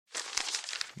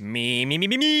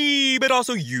Me, but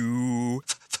also you.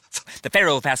 The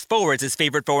Pharaoh fast forwards his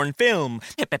favorite foreign film,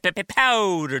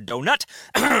 Powder Donut.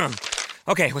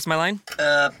 Okay, what's my line?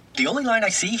 The only line I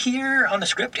see here on the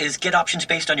script is get options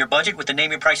based on your budget with the Name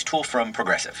Your Price tool from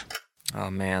Progressive. Oh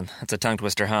man, that's a tongue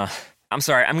twister, huh? I'm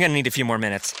sorry, I'm gonna need a few more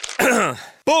minutes.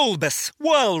 Bulbous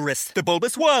Walrus, the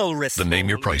Bulbous Walrus. The Name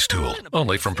Your Price tool,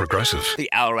 only from Progressive.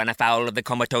 The owl ran afoul of the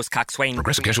comatose coxswain.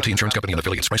 Progressive Casualty Insurance Company and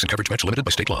affiliates. Price and coverage match limited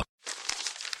by state law.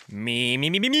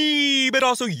 Me, but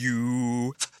also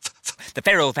you. The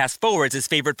Pharaoh fast forwards his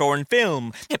favorite foreign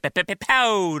film,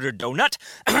 Powder Donut.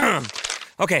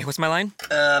 Okay, what's my line?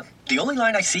 The only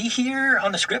line I see here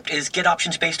on the script is get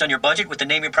options based on your budget with the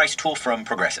Name Your Price tool from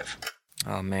Progressive.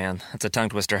 Oh man, that's a tongue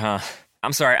twister, huh?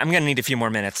 I'm sorry, I'm gonna need a few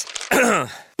more minutes.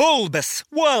 Bulbous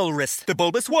Walrus, the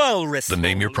Bulbous Walrus. The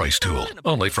Name Your Price tool,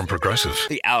 only from Progressive.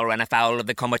 The owl ran afoul of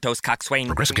the comatose coxswain.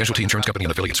 Progressive Casualty Insurance Company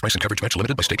and affiliates. Price and coverage match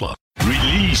limited by state law.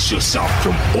 Release yourself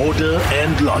from order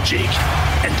and logic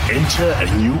and enter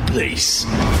a new place.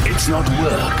 It's not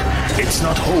work. It's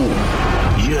not home.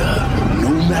 Here,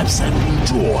 no maps have been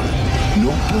drawn.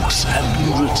 No books have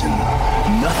been written.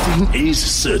 Nothing is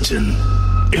certain.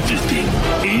 Everything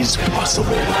is possible.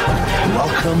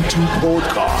 Welcome to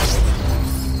Podcast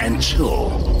and Chill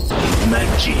with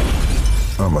Mac G.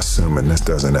 I'm assuming this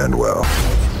doesn't end well.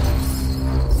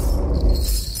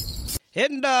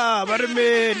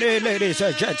 Ladies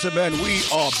and gentlemen, we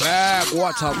are back.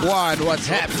 What's up, one? What's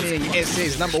happening?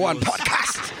 SA's number one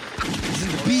podcast is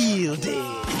in the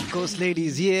building. Ghost Lady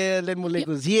is here, Len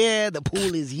Molego's here, the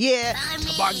pool is here,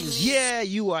 Tabang is here,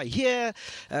 you are here.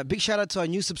 Big shout out to our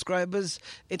new subscribers,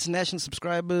 international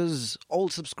subscribers,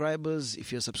 old subscribers.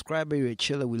 If you're a subscriber, you're a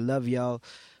chiller, we love y'all.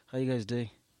 How you guys doing?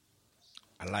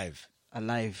 Alive.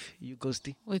 You,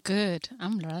 Ghosty? We're good.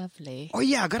 I'm lovely. Oh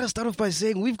yeah, I gotta start off by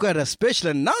saying we've got a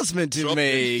special announcement to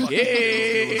make.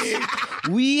 Hey.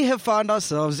 We have found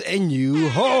ourselves a new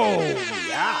home.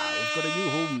 Yeah, we've got a new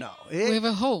home now. We have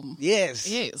a home. Yes.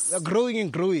 Yes. We're growing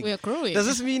and growing. We are growing. Does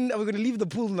this mean we're going to leave the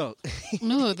pool now?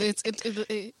 No, it's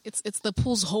the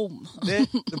pool's home.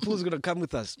 The pool's going to come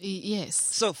with us. Yes.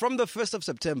 So from the 1st of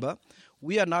September,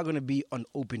 we are now going to be on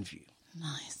Openview.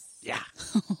 Nice. Yeah.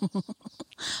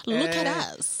 Look at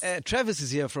us. Travis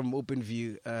is here from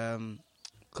Openview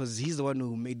because he's the one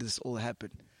who made this all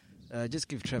happen. Just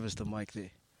give Travis the mic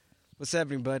there. What's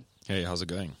happening, bud? Hey, how's it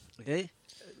going? Okay.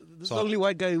 This is the only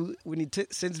white guy who, when he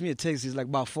sends me a text, he's like,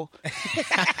 Bafo.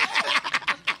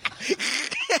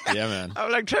 Yeah, man.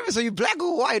 I'm like, Travis, are you black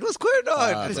or white? What's going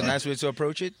on? That's a nice way to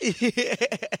approach it.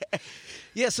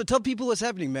 Yeah, so tell people what's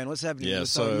happening, man. What's happening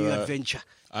with our new adventure?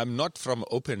 I'm not from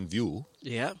Openview.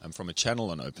 Yeah. I'm from a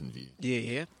channel on Openview.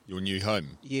 Yeah. Your new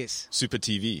home. Yes. Super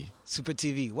TV.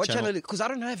 What channel? Because I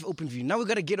don't have Openview. Now we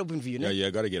got to get Openview, no? Yeah,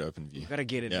 got to get Openview. Got to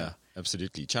get it. Yeah, now.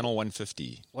 absolutely. Channel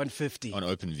 150. 150. On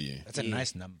Openview. That's a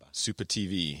nice number. Super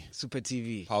TV. Super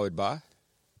TV. Powered by?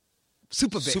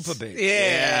 Super Bits. Super Bits.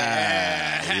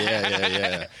 Yeah.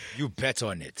 You bet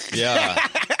on it.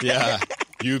 Yeah.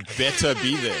 You better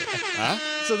be there. Huh?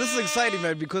 So this is exciting,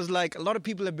 man, because like a lot of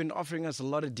people have been offering us a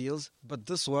lot of deals, but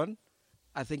this one,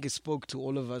 I think it spoke to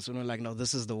all of us when we're like, no,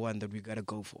 this is the one that we got to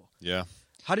go for. Yeah.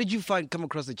 How did you come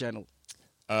across the channel?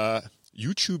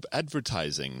 YouTube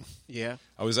advertising. Yeah.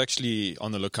 I was actually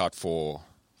on the lookout for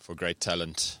great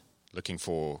talent, looking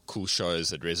for cool shows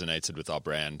that resonated with our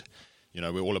brand. You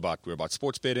know, we're about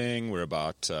sports betting, we're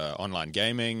about online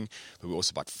gaming, but we're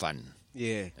also about fun.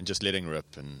 Yeah. And just letting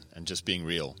rip and just being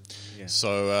real. Yeah.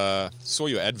 So saw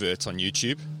your advert on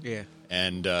YouTube. Yeah.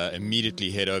 And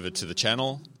immediately head over to the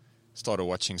channel, started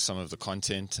watching some of the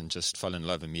content and just fell in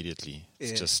love immediately.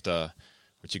 It's just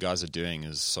what you guys are doing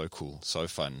is so cool, so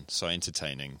fun, so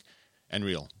entertaining and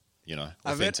real, you know,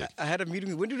 authentic. I had a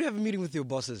meeting. When did you have a meeting with your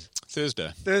bosses?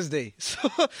 Thursday.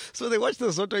 So they watched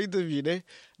the Soto interview, eh?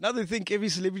 Now they think every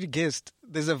celebrity guest,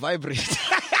 there's a vibrate.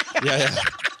 Yeah.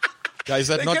 Guys,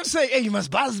 they kept saying, hey, you must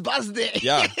buzz there.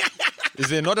 Yeah. Is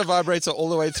there not a vibrator all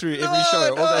the way through every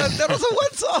show? No, that was a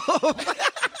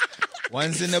once-off.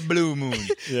 Once in a blue moon.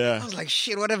 Yeah. I was like,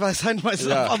 shit, what have I signed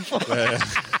myself up for? Yeah.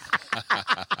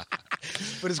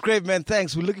 But it's great, man.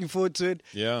 Thanks. We're looking forward to it.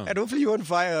 Yeah. And hopefully you won't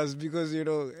fire us because, you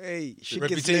know, hey, shit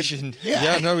reputation.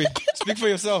 Gets Speak for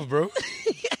yourself, bro.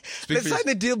 Let's sign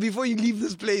the deal before you leave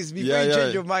this place, before you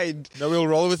change your mind. No, we'll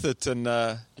roll with it and,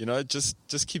 you know, just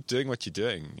keep doing what you're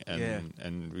doing.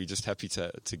 And we're just happy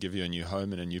to give you a new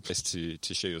home and a new place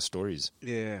to share your stories.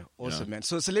 Yeah, awesome, man.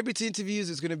 So celebrity interviews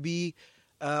is going to be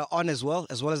on as well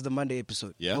as the Monday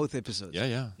episode. Yeah. Both episodes.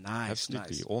 Yeah. Nice,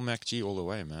 absolutely. nice. All Mac G all the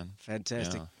way, man.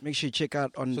 Fantastic. Yeah. Make sure you check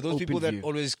out on For those people Openview. that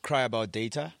always cry about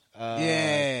data,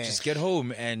 Yeah. just get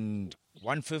home and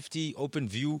 150,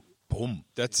 Openview, boom.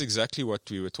 That's exactly what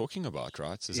we were talking about,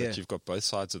 right? Is Yeah. that you've got both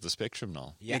sides of the spectrum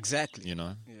now. Yeah. Exactly. You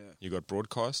know, you've got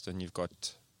broadcast and you've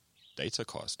got data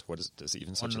cost. What is does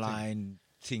even such a thing? Online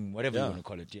thing, whatever Yeah. you want to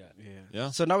call it. Yeah.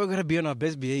 Yeah. So now we're gonna be on our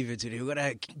best behavior today. We're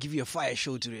gonna give you a fire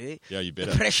show today. Yeah, you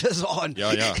better. The pressure's on.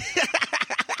 Yeah.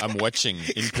 I'm watching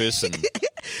in person.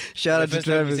 Shout out to First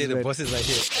time we Travis. say the man. bosses are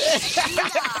here.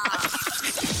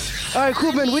 All right,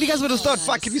 cool, man. Where do you guys want to start?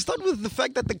 Fuck, can we start with the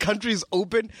fact that the country is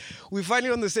open? We're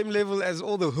finally on the same level as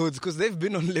all the hoods because they've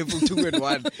been on level 2 and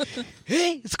 1.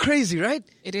 Hey, it's crazy, right?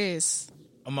 It is.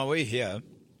 On my way here,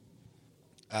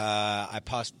 I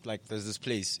passed, like, there's this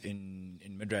place in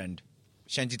Midrand,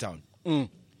 Shantytown.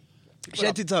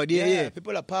 Shantytown, yeah.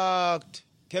 People are parked,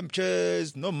 camp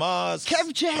chairs, no masks,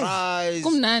 Camp chairs. fries,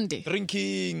 Kumnandi.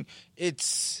 drinking. It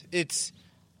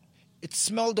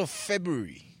smelled of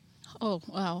February. Oh,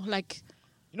 wow. Like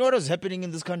You know what was happening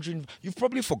in this country? You've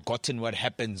probably forgotten what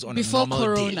happens on before a normal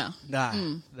Corona.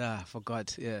 day. Nah,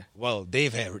 forgot, yeah. Well,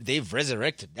 they've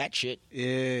resurrected that shit.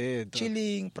 Yeah.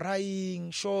 Chilling,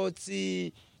 prying,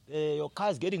 shortsy. Your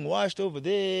car's getting washed over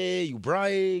there. You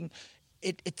prying.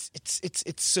 It's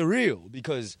surreal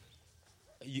because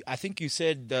I think you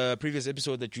said the previous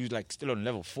episode that you like still on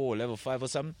level 4, level 5 or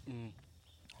something.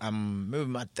 Maybe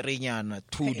my 3 and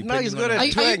 2. Now he's gonna Are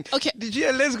you- twang. okay. Did you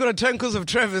Elaine's gonna twang because of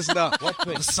Travis now? What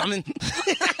twang? Summon.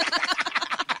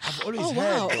 I've always Oh, had.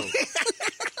 wow. Bro.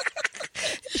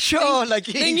 Sure, like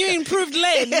The new improved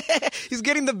lane. he's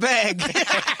getting the bag.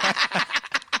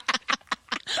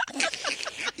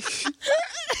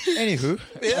 Anywho,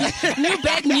 New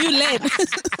bag, new lane.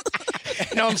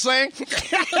 You know what I'm saying?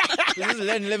 this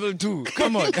is level 2.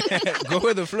 Come on, go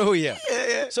with the flow here.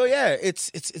 So yeah,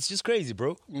 it's just crazy,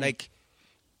 bro. Like,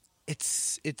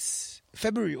 it's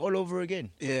February all over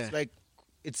again. Yeah. It's like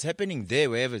it's happening there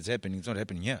wherever it's happening. It's not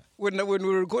happening here. When we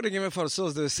were recording MF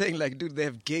ourselves, they were saying like, dude, they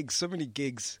have gigs, so many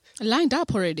gigs. Lined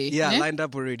up already. Yeah, ne? lined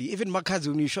up already. Even Makazi,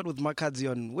 when you shot with Makazi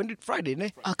on Friday,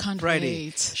 ne? I can't Friday.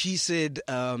 wait. She said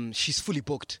she's fully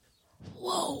booked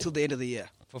Whoa. till the end of the year.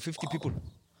 For 50 people.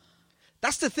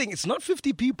 That's the thing. It's not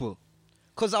 50 people.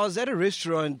 Because I was at a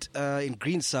restaurant in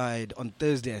Greenside on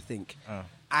Thursday, I think.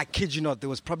 I kid you not, there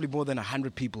was probably more than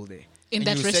 100 people there. In And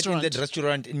that you restaurant. sat in that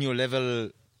restaurant in your level.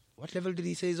 What level did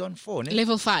he say he's on? 4, ne?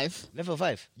 Level 5. Level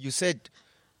 5. You sat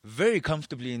very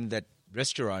comfortably in that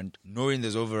restaurant, knowing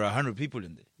there's over 100 people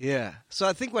in there. Yeah. So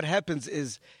I think what happens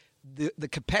is the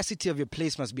capacity of your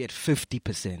place must be at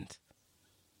 50%.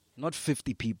 Not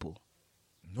 50 people.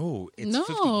 No, it's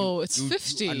No, 50. it's You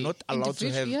 50. are not allowed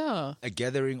to have Yeah. a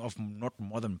gathering of not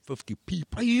more than 50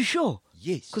 people. Are you sure?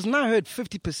 Yes. Because now I heard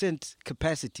 50%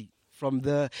 capacity from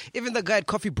even the guy at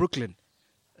Coffee Brooklyn.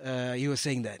 He was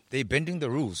saying that. They're bending the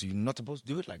rules. You're not supposed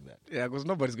to do it like that. Yeah, because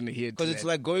nobody's going to hear it. Because it's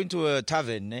like going to a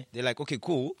tavern. Eh? They're like, okay,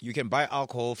 cool. You can buy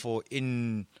alcohol for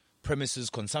in-premises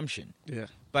consumption. Yeah.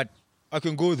 But I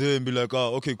can go there and be like,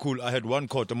 oh, okay, cool. I had 1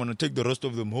 quart. I'm going to take the rest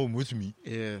of them home with me.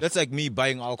 Yeah. That's like me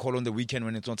buying alcohol on the weekend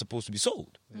when it's not supposed to be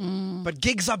sold. But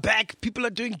gigs are back. People are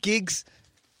doing gigs.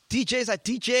 DJs are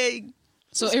DJing.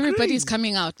 So It's everybody's crazy.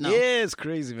 coming out now. Yeah, it's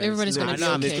crazy, man. Everybody's It's gonna lit. be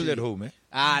I'm okay. still at home,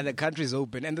 eh? The country's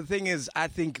open. And the thing is, I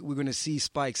think we're going to see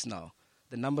spikes now.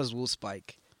 The numbers will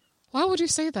spike. Why would you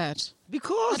say that?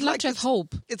 Because I'd love to have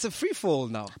hope. It's a free fall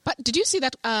now. But did you see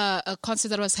that a concert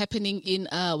that was happening in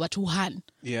Wuhan?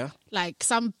 Yeah. Like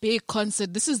some big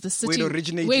concert. This is the city Where it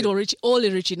originated. where it all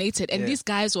originated. And Yeah. these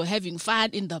guys were having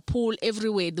fun in the pool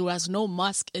everywhere. There was no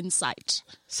mask in sight.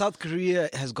 South Korea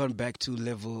has gone back to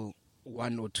level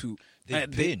 1 or 2. They've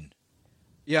been.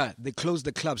 Yeah, they closed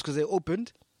the clubs because they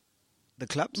opened the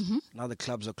clubs. Now the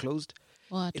clubs are closed.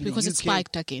 What? In the Because it UK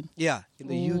spiked again. Yeah, in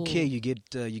the Oh. UK you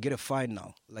get a fine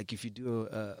now. Like if you do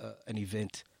an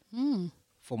event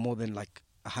for more than like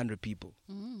 100 people,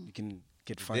 you can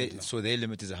get fined. now. So their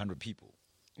limit is 100 people.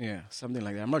 Yeah, something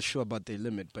like that. I'm not sure about the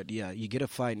limit, but yeah, you get a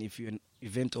fine if you're an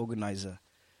event organizer.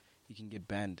 You can get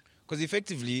banned. Because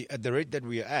effectively, at the rate that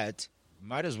we are at,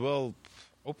 might as well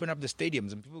open up the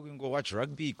stadiums and people can go watch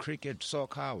rugby, cricket,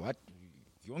 soccer, what?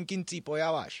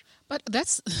 But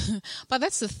that's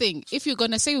the thing. If you're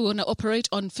gonna say we're gonna operate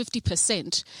on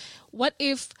 50%, what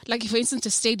if, like for instance,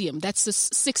 a stadium that's a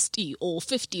 60 or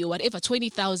 50 or whatever,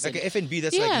 20,000? Like a FNB,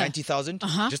 that's like Yeah. 90,000.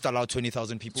 Just allow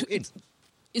 20,000 people in.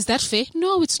 Is that fair?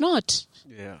 No, it's not.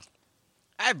 Yeah.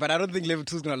 But I don't think level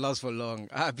 2 is going to last for long.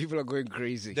 People are going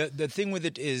crazy. The thing with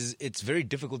it is, it's very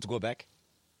difficult to go back.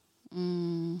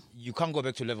 You can't go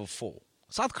back to level 4.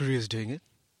 South Korea is doing it.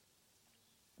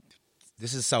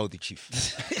 This is Saudi, chief.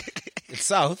 It's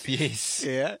South, yes.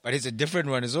 Yeah. But it's a different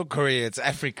one. It's not Korea, it's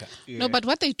Africa. No, but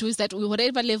what they do is that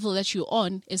whatever level that you're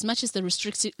on, as much as the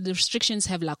restrictions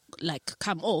have like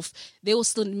come off, they will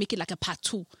still make it like a part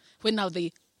 2 when now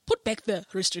they put back the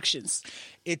restrictions.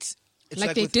 It's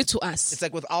like they did to us. It's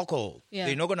like with alcohol. Yeah.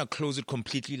 They're not going to close it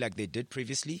completely like they did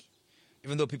previously,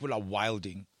 even though people are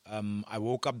wilding. I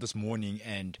woke up this morning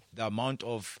and the amount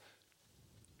of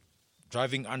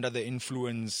driving under the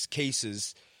influence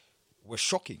cases were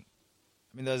shocking.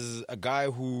 I mean, there's a guy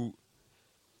who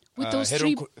With those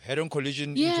head-on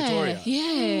collision in Pretoria.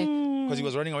 Yeah. Because he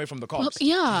was running away from the cops. Well,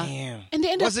 yeah. Damn. And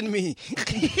they end up, Wasn't me.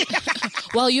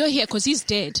 well, you're here because he's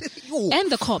dead.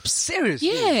 And the cops. Seriously?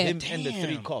 Yeah. Him and the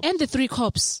 3 cops. And the 3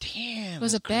 cops. Damn. It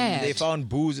was a bad. They found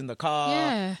booze in the car.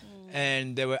 Yeah.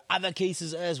 And there were other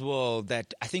cases as well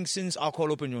that I think since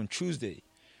alcohol opened on Tuesday,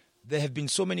 there have been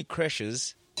so many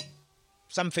crashes,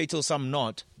 some fatal, some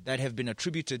not, that have been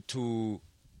attributed to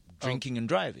drinking and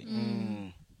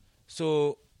driving.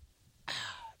 So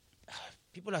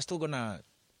people are still going to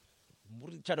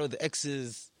chat with the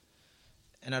exes,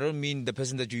 and I don't mean the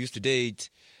person that you used to date.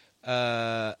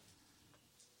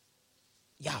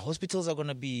 Hospitals are going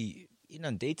to be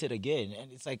inundated again.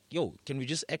 And it's like, yo, can we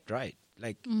just act right?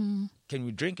 Like, can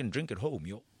we drink and drink at home,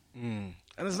 yo? And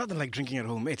there's nothing like drinking at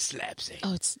home. It slaps, eh?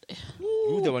 Oh, it's.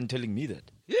 You're the one telling me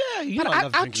that. Yeah, you But know I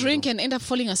love I drinking drink at and end up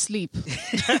falling asleep.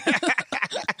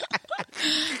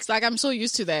 It's like I'm so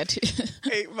used to that. home.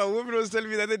 Hey, my woman was telling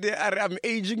me the other day, I'm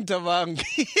aging Tabang.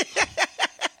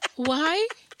 Why?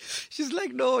 She's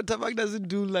like, no, Tabang doesn't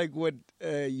do like what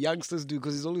youngsters do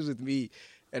because he's always with me.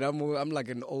 And I'm like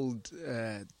an old,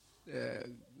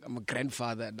 I'm a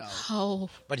grandfather now. Oh.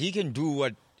 But he can do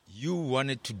what you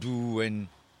wanted to do when...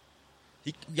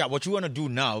 what you want to do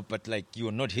now, but like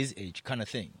you're not his age kind of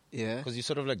thing. Yeah. Because you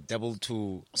sort of like double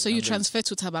to... So you transfer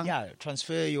to Tabang? Yeah,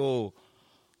 transfer your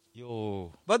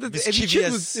But if you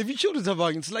chill with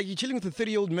Tabang, it's like you're chilling with a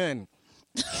 30-year-old man.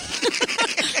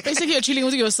 Basically, you're chilling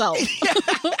with yourself.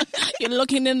 You're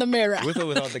looking in the mirror. With or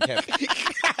without the cap.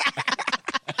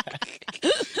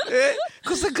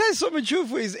 Because the guy's so mature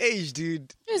for his age,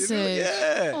 dude. Is You know? it?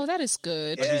 Yeah. Oh, that is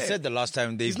good. But we said the last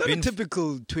time they've He's not been... a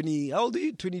typical 20... How old are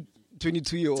you?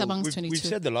 22-year-old. Tabang's 22. We've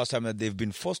said the last time that they've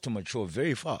been forced to mature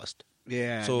very fast.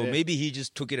 Yeah. So maybe he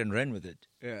just took it and ran with it.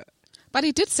 Yeah. But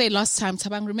he did say last time,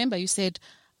 Tabang, remember you said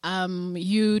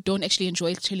you don't actually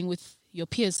enjoy chilling with your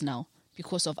peers now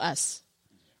because of us.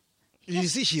 You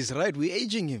see, she's right. We're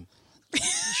aging him. He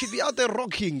should be out there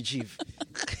rocking, Chief.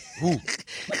 Who?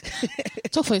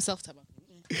 Talk for yourself, Tabang.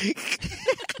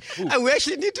 And we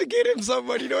actually need to get him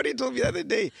somebody. You know what he told me the other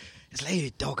day? It's like,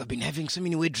 hey, dog, I've been having so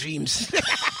many weird dreams.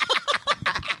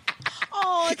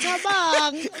 Oh,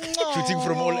 Tabang. Shooting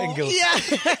from all angles.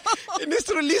 Yeah. He needs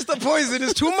to release the poison.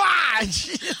 It's too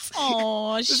much.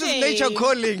 Oh, This shame. is nature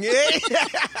calling, eh?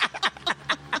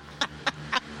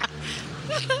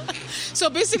 So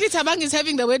basically, Tabang is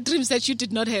having the wet dreams that you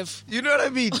did not have. You know what I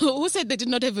mean? Who said they did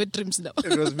not have wet dreams now?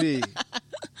 It was me.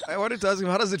 I wanted to ask him,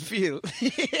 how does it feel?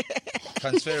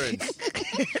 Transference.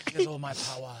 Here's all my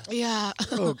power. Yeah.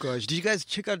 Oh, gosh. Did you guys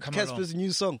check out Come Casper's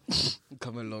new song?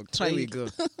 Come along. Try There we it. go.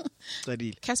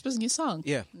 Study. Casper's new song?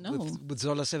 Yeah. No. With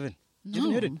Zola 7. No. You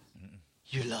haven't heard it?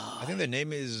 You love. I think the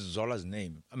name is Zola's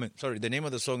name. The name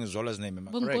of the song is Zola's name. Am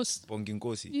I correct? Bonginkosi.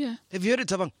 Bonginkosi. Yeah. Have you heard it,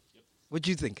 Tabang? What do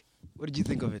you think? What did you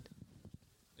think of it?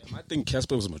 I think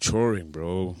Casper was maturing,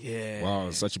 bro. Yeah. Wow,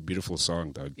 it's such a beautiful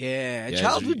song, dog. Yeah, a Yeah,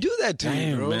 child you- would do that to you,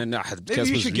 Damn, bro. man. Nah, Maybe Casper's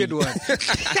you should get really- one.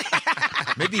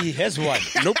 Maybe he has one.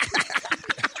 Nope.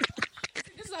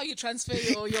 This is how you transfer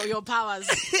your powers.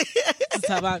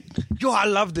 Tabang. Yo, I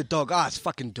love the dog. It's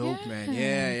fucking dope, man.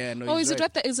 Yeah. No, Oh, he's is it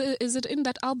right. right there? Is it in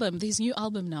that album? His new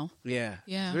album now? Yeah.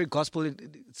 Yeah. It's very gospel.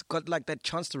 It's got like that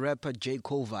Chance the Rapper, J.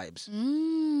 Cole vibes.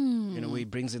 You know, where he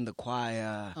brings in the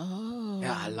choir. Oh.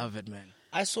 Yeah, I love it, man.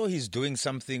 I saw he's doing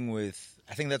something with,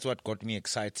 I think that's what got me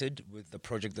excited with the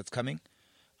project that's coming.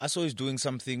 I saw he's doing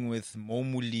something with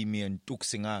Momulimi and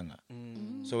Tuksinganga.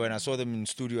 So when I saw them in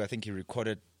studio, I think he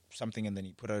recorded something and then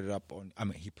he put it up on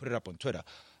Twitter.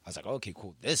 I was like, okay,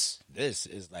 cool. This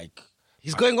is like...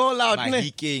 He's going all out, man.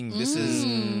 Mahiking. This is...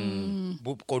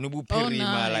 Konubu Pirima,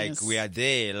 nice. like we are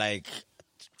there. Like,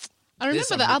 I remember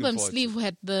I'm the looking album forward to. sleeve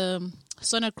had the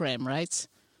sonogram, right?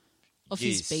 Of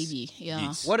his Yes. baby. Yeah.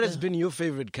 Yes. What has been your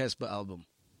favorite Casper album?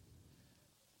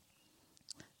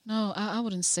 No, I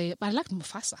wouldn't say it, but I liked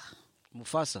Mufasa.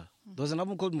 Mufasa. There was an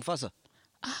album called Mufasa.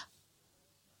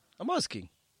 I'm asking.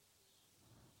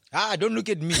 don't look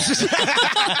at me.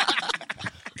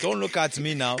 Don't look at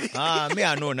me now. Me,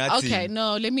 I know nothing. Okay,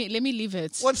 no, let me leave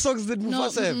it. What songs did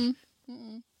Mufasa have?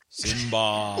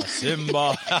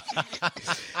 Simba.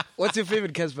 What's your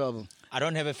favorite Casper album? I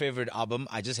don't have a favorite album.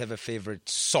 I just have a favorite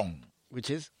song. Which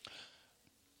is?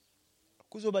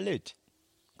 Kuzoba Late.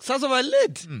 Kuzoba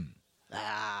Late?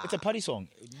 It's a party song.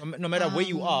 No matter where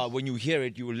you are, when you hear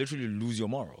it, you will literally lose your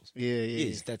morals. Yeah.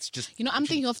 Yes, that's just... I'm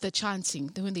thinking of the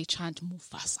chanting, when they chant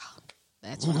Mufasa.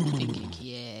 That's what I'm thinking,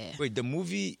 yeah. Wait, the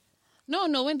movie...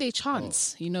 No, when they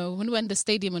chant, when we were in the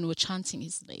stadium and we were chanting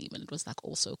his name, and it was like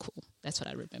also cool. That's what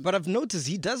I remember. But I've noticed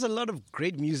he does a lot of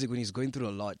great music when he's going through a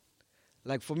lot.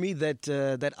 Like for me,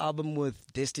 that album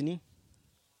with Destiny.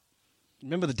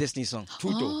 Remember the Destiny song?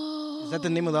 Tuto. Is that the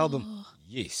name of the album?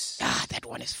 Yes. That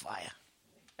one is fire.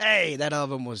 Hey, that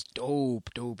album was dope.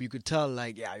 You could tell,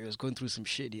 he was going through some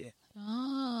shit here.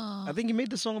 I think he made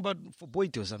the song for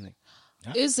Boito or something.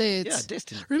 Huh? Is it? Yeah,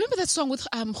 Destiny. Remember that song with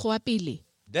Khoapile?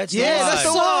 That's the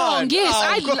song. Yes,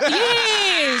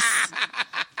 yes.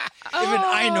 Even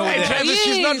I know that.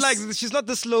 Travis, she's not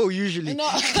this slow usually. No.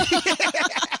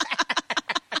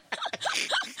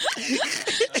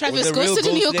 Travis, go sit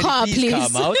in your car, please.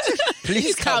 Come out.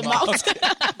 Please come out.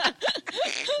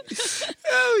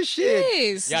 Oh shit!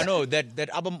 Yes. Yeah, no. That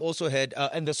album also had,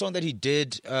 and the song that he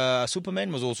did,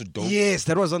 Superman, was also dope. Yes,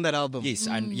 that was on that album. Yes,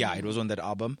 and it was on that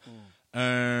album.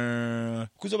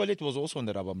 Kuzoba Late was also on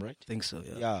that album, right? I think so.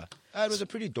 Yeah. It was a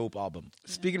pretty dope album.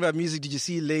 Speaking about music, did you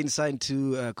see Elaine signed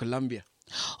to Columbia?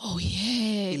 Oh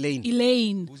yeah,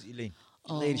 Elaine. Who's Elaine?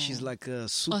 Elaine, she's like a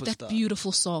superstar. Oh, that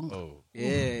beautiful song. Oh,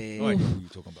 yeah. I know who you're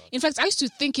talking about. In fact, I used to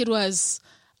think it was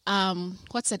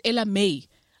what's that? Ella May.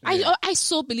 Yeah. I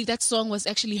so believe that song was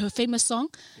actually her famous song.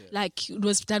 Yeah. Like it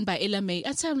was done by Ella May.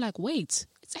 And so I'm like, wait,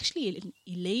 it's actually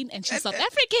Elaine, and she's South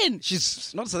African.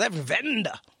 She's not South African.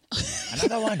 Venda.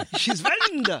 Another one. She's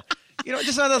Venda.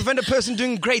 Just another Venda person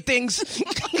doing great things.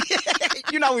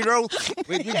 You know we roll.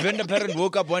 Wait, the Venda parent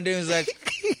woke up one day and was like,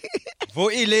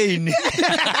 for Elaine.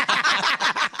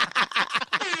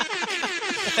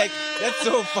 Like, that's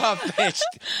so far-fetched.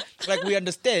 Like, we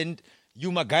understand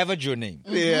you MacGyvered your name.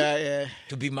 Mm-hmm. Yeah.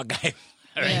 To be MacGyver,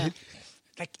 right? Yeah.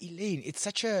 Like, Elaine, it's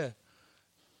such a...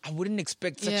 I wouldn't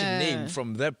expect such a name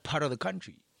from that part of the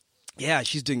country. Yeah,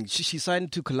 she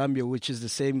signed to Columbia, which is the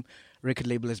same record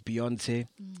label as Beyonce,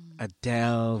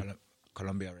 Adele.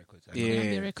 Columbia Records.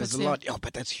 Columbia Records, there's a lot. Oh,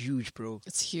 but that's huge, bro.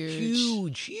 It's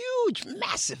huge. Huge,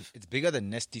 massive. It's bigger than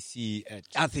Nasty C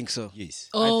I think so. Yes.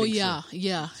 Oh, yeah.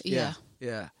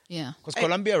 Because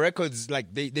Columbia Records,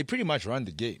 like, they pretty much run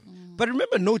the game. But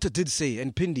remember, Nota did say,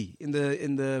 and Pindi, in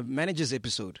the managers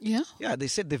episode. Yeah? Yeah, they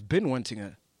said they've been wanting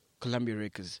a Columbia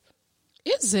Records.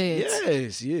 Is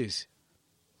it? Yes.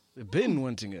 They've been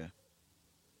wanting her.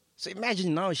 So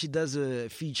imagine now she does a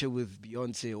feature with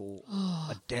Beyonce or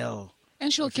Adele.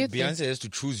 And she'll get Beyonce has to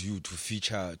choose you to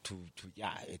feature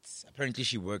it's apparently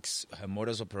she works, her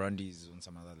modus operandi is on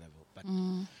some other level. But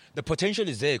the potential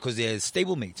is there because they're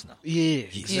stablemates now. Yeah,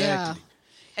 exactly. Yeah.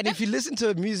 And if you listen to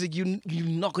her music, you're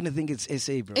not going to think it's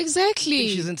SA, bro. Exactly.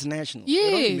 She's international. Yes.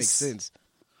 It doesn't make sense.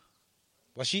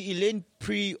 Was she Elaine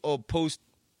pre or post?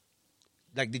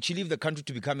 Like, did she leave the country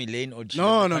to become Elaine, or did she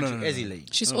No. as Elaine?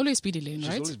 She's always been Elaine,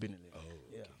 right? She's always been Elaine.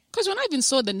 Because when I even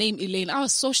saw the name Elaine, I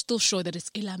was so still sure that it's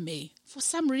Ella May for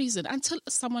some reason. Until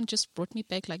someone just brought me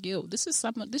back, like, "Yo, this is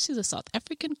a South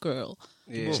African girl.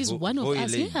 Yeah. She's one of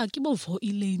us." Elaine. Yeah, give for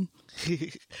Elaine.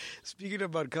 Speaking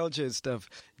about culture and stuff,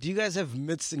 do you guys have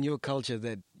myths in your culture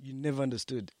that you never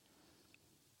understood?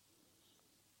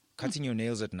 Cutting your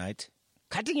nails at night.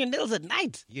 Cutting your nails at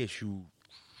night? Yes, you're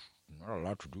not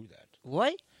allowed to do that.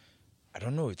 Why? I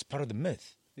don't know. It's part of the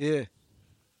myth. Yeah.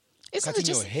 Cutting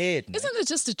your hair at night. Isn't it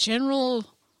just a general?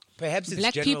 Perhaps it's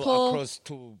black general people across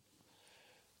to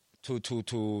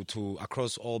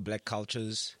across all black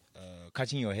cultures.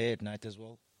 Cutting your hair at night as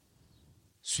well.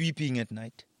 Sweeping at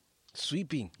night.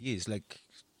 Sweeping? Yes, like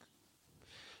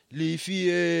leafy,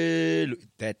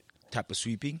 that type of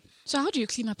sweeping. So how do you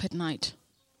clean up at night?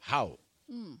 How?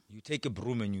 You take a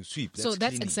broom and you sweep. That's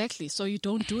cleaning. exactly. So you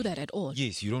don't do that at all.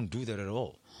 Yes, you don't do that at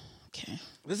all. Okay.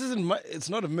 This isn't it's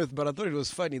not a myth, but I thought it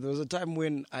was funny. There was a time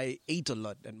when I ate a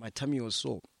lot and my tummy was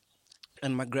sore.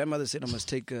 And my grandmother said I must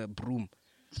take a broom.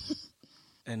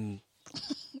 And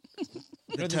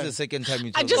this is the second time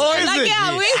you I told just me. like,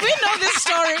 yeah, we know this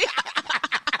story.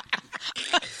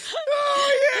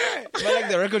 But like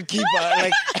the record keeper,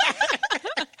 like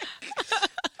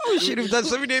oh shit, we've done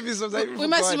so many episodes. We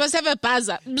must have a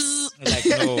buzzer. like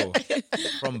no,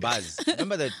 from Buzz.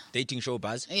 Remember the dating show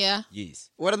Buzz? Yeah. Yes.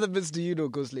 What other myths do you know,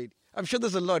 Ghost Lady? I'm sure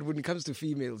there's a lot when it comes to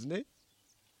females, ne?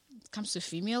 It comes to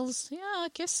females? Yeah, I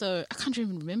guess so. I can't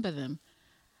even remember them.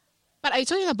 But are you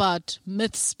talking about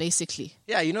myths, basically?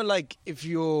 Yeah, like if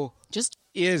your just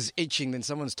ears itching, then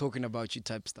someone's talking about you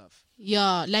type stuff.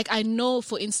 Yeah, like I know,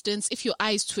 for instance, if your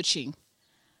eye is twitching,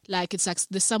 Like it's like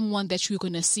there's someone that you're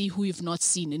gonna see who you've not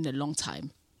seen in a long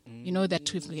time. You know that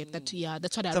that's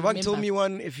what I Tabang remember. told me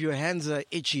one, if your hands are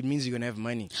itchy, it means you're going to have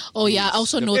money. Oh yeah, I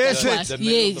also know that one. The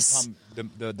middle Yes. of the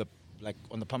palm, the like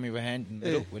on the palm of your hand, in the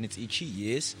middle, when it's itchy,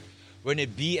 yes. When a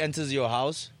bee enters your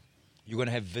house, you're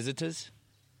gonna have visitors.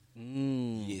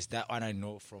 Yes, that one I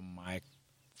know from my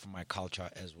culture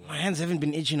as well. My hands haven't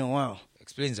been itching in a while.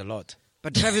 Explains a lot.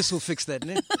 But Travis will fix that,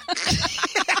 ne?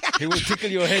 He will tickle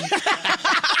your head.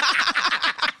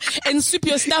 And sweep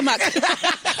your stomach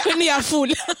when you are full.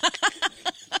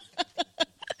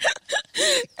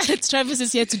 Travis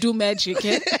is here to do magic,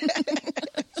 eh?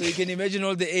 So you can imagine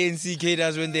all the ANC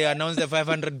cadres when they announced the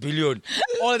 500 billion.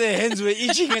 All their hands were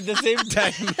itching at the same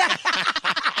time.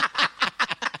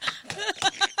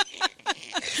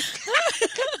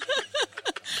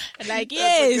 Like,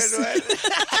 yes.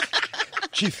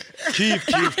 Chief.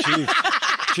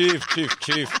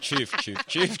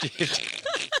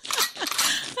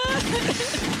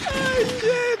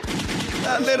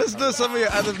 Let us know some of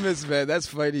your other myths, man. That's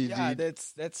funny, Yeah, dude.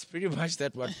 that's pretty much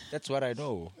that's what I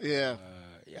know. Yeah.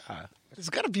 Yeah. There's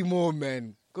got to be more,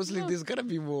 man. Because like, there's got to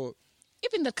be more.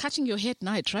 Even the cutting your hair at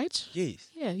night, right? Yes.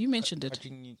 Yeah, you mentioned it.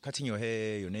 Cutting your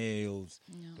hair, your nails.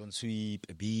 Don't sweep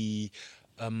a bee.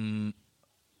 Don't.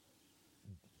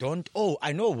 Oh,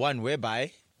 I know one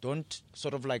whereby don't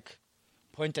sort of like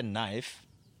point a knife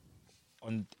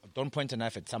on. Don't point a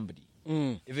knife at somebody,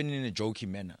 even in a jokey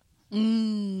manner.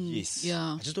 Yes.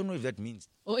 Yeah. I just don't know if that means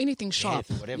Or anything sharp.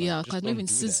 death, whatever. Yeah, Just because don't even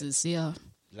do that. scissors, yeah.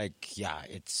 like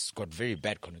it's got very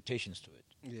bad connotations to it.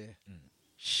 Yeah.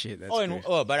 Shit, that's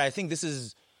Oh, but I think this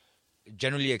is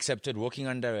generally accepted. Walking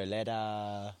under a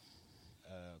ladder,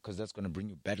 because that's going to bring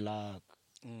you bad luck.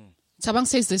 Tabang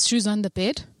says there's shoes on the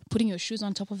bed. Putting your shoes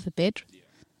on top of the bed.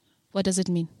 What does it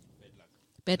mean?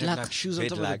 Bad luck. Like shoes on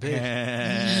top of the luck.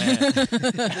 bed.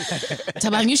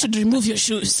 Tabang, you should remove your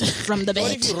shoes from the What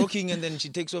bed. if you're rocking and then she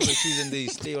takes off her shoes and they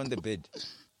stay on the bed?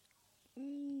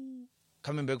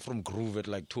 Coming back from Groove at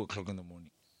like 2 o'clock in the morning.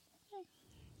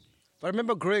 But I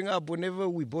remember growing up, whenever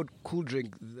we bought cool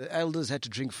drink, the elders had to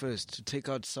drink first to take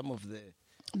out some of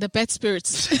The bad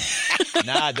spirits.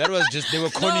 Nah, that was just, they were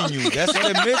conning you. That's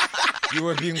not a myth. You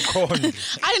were being conned.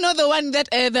 I know the one that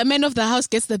the man of the house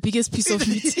gets the biggest piece of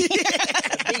meat.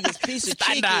 Biggest piece of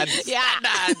Standard.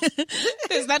 Yeah.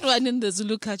 There's that one in the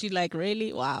Zulu culture. Like,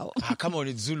 really? Wow. Come on,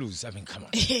 it's Zulus. I mean, come on.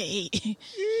 Hey.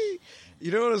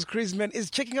 You know what was crazy, man? Is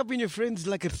checking up on your friends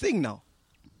like a thing now?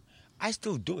 I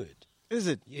still do it. Is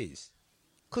it? Yes.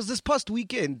 Because this past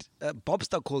weekend,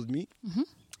 Bobster called me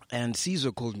and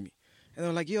Caesar called me. And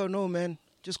they're like, yo, no, man,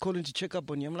 just calling to check up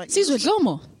on you. I'm like, Caesar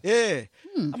Lomo. yeah.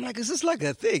 I'm like, is this like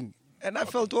a thing? And I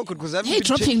felt awkward because I've Hey,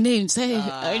 dropping names. Hey,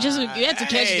 I just you had to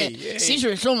catch that. hey.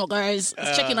 Caesar Lomo, guys.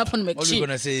 It's checking up on All you're McChee. going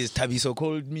to say is Tabiso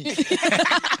called me.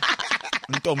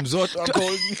 Ntomzot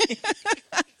called me.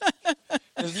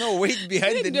 There's no weight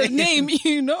behind the The name. name,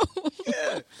 you know.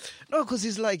 No, because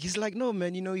he's like, no,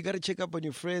 man, you know, you got to check up on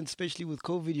your friends, especially with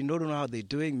COVID. You don't know how they're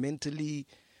doing mentally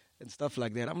and stuff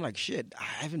like that. I'm like, shit, I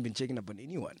haven't been checking up on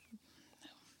anyone.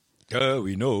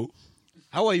 We know.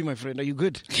 How are you, my friend? Are you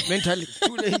good mentally?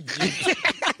 Too late.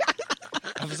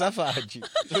 I've suffered.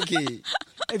 Okay.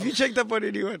 Have you checked up on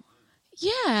anyone?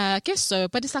 Yeah, I guess so.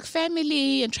 But it's like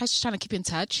family and trying to keep in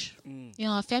touch. You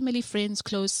know, family, friends,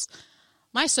 close.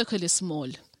 My circle is small.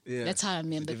 Yeah. That's how I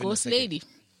remember. even a Ghost second. lady.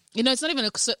 You know, it's not even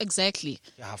exactly.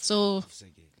 So,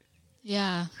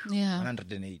 yeah.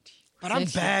 180. But I'm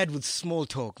Exactly. bad with small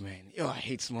talk, man. Yo, I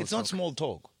hate small It's talk. not small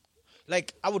talk.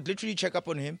 Like, I would literally check up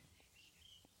on him.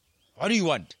 What do you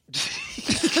want?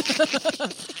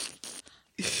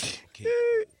 Okay.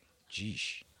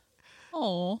 Jeesh.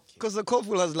 Oh. Because the call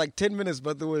was like 10 minutes,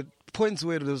 but there were points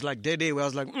where it was like dead where I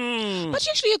was like, But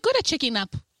actually, you're good at checking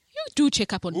up. You do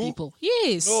check up on people.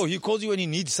 Yes. No, he calls you when he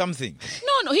needs something.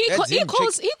 No, he That's him.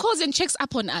 calls and checks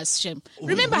up on us, Shem.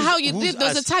 Remember how you who's did? There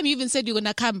was a us? time you even said you're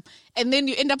gonna come, and then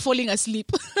you end up falling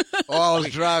asleep. oh, I was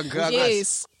drunk.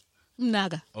 Yes,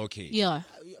 Mnaga. Okay. Yeah.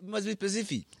 You must be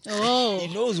specific. Oh. He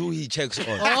knows who he checks on.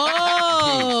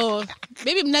 Oh,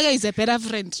 maybe Mnaga is a better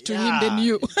friend to him than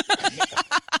you.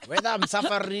 Whether I'm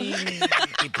suffering,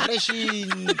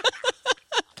 depression,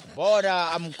 or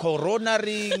I'm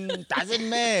coronaring, doesn't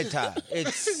matter.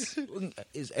 It's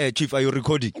Chief, are you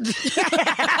recording?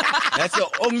 That's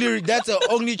the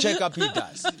only checkup he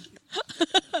does.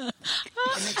 And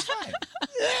it's fine.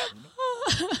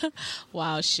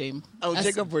 Wow, shame. I'll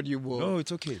check up on you more. No,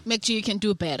 it's okay. McG, you can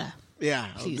do better. Yeah,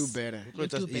 Please. I'll do better.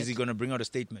 Is he going to bring out a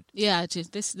statement? Yeah, it is.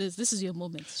 This is your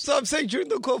moment. So I'm saying during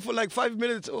the call for like 5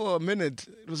 minutes or a minute,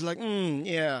 it was like,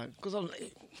 yeah. Because I'm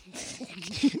like,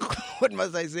 what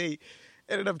must I say?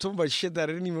 ended up talking about shit that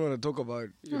I didn't even want to talk about.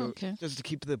 You know, okay. just to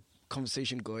keep the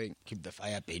conversation going. Keep the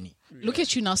fire penny. Look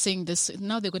at you now saying this.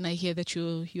 Now they're gonna hear that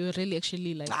you're really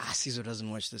actually like. Caesar doesn't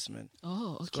watch this, man.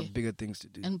 Oh, He's okay. got bigger things to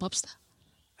do. And Bobster.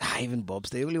 Even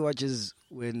Bob's. They only watches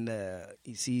when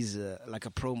he sees like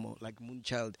a promo, like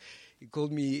Moonchild. He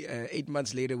called me 8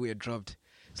 months later. We had dropped.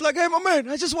 It's like, hey, my man,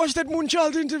 I just watched that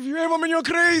Moonchild interview. Hey, my man, you're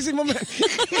crazy, my man.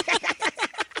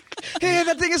 Hey,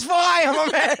 that thing is fire, my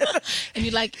man. And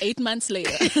you're like 8 months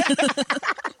later.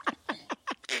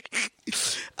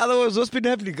 Otherwise, what's been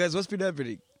happening, guys? What's been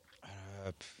happening?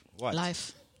 What?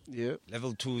 Life. Yeah.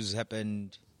 Level 2s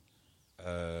happened.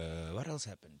 What else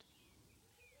happened?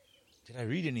 Did I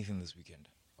read anything this weekend?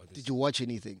 Did you watch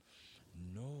anything?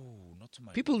 No, not to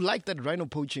my. People like that rhino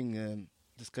poaching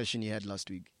discussion you had last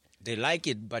week. They like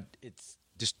it, but it's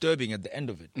disturbing at the end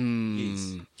of it.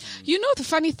 Yes. You know the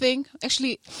funny thing?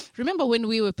 Actually, remember when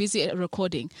we were busy at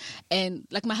recording and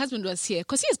like my husband was here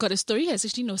because he's got a story. He has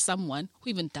actually know someone who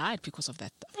even died because of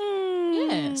that stuff.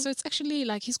 Yeah, so it's actually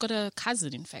like he's got a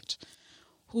cousin, in fact,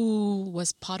 who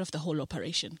was part of the whole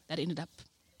operation that ended up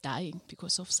dying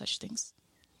because of such things.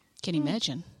 Can you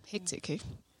imagine? Hectic, eh?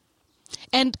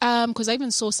 And because I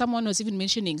even saw someone was even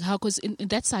mentioning how, because in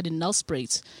that side in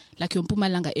Nelspruit, like your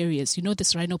Mpumalanga areas, you know,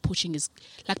 this rhino poaching is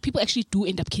like people actually do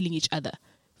end up killing each other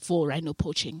for rhino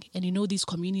poaching, and you know these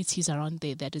communities around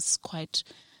there that is quite,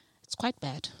 it's quite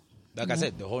bad. Like I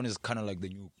said, the horn is kind of like the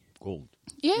new gold.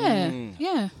 Yeah,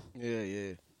 Yeah.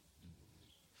 it's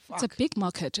a big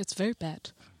market. It's very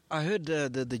bad. I heard the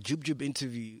Jub Jub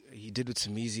interview he did with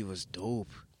Samizi was dope.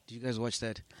 Did you guys watch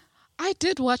that? I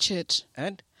did watch it.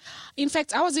 And? In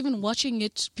fact, I was even watching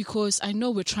it because I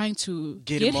know we're trying to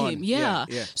get him on. him. Yeah.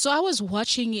 Yeah. So I was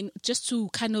watching it just to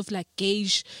kind of like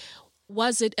gauge,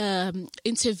 was it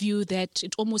interview that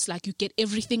it almost like you get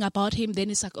everything about him,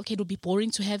 then it's like, okay, it'll be boring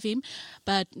to have him.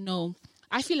 But no,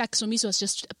 I feel like Somizi was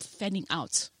just fanning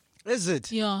out. Is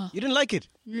it? Yeah. You didn't like it?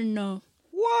 No.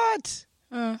 What?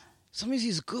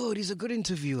 Samizi's good. He's a good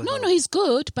interviewer. No, he's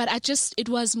good, but it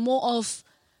was more of,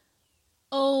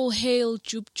 oh, hail,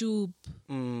 Jub Jub.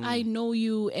 I know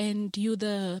you and you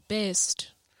the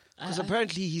best. Because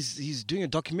apparently he's doing a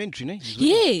documentary, no?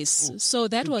 Yes. So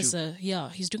that was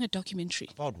he's doing a documentary.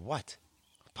 About what?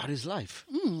 About his life.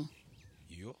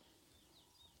 You?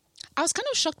 I was kind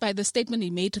of shocked by the statement he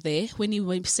made there when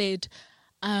he said,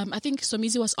 I think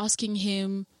Somizi was asking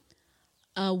him,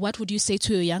 what would you say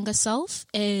to your younger self?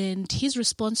 And his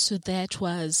response to that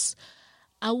was,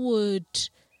 I would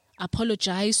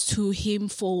apologize to him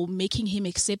for making him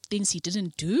accept things he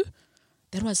didn't do.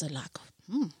 That was a lack.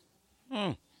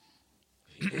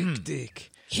 Hectic.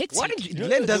 Hectic. Why did you?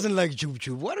 Len doesn't like Jub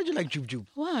Jub. Why don't you like Jub Jub?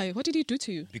 Why? What did he do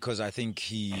to you? Because I think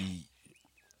he,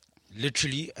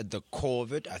 literally at the core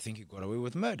of it, I think he got away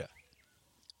with murder.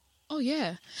 Oh,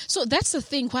 yeah. So that's the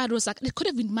thing why it was like, it could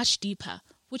have been much deeper,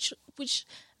 which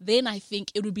then I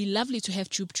think it would be lovely to have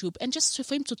Jub Jub and just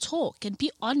for him to talk and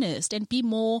be honest and be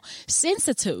more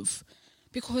sensitive,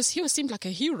 because he seemed like a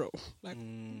hero. Like,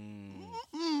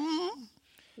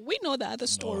 we know the other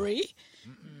story.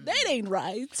 That ain't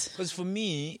right. Because for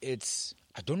me, it's,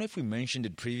 I don't know if we mentioned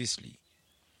it previously,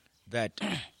 that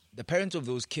the parents of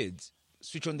those kids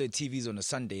switch on their TVs on a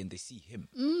Sunday and they see him.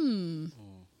 And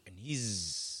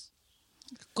he's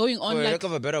going on, for like, lack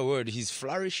of a better word, he's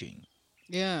flourishing.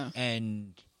 Yeah.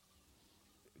 And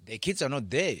their kids are not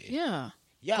there. Yeah.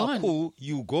 Yeah, Gone. cool.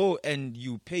 You go and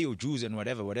you pay your dues and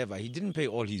whatever. He didn't pay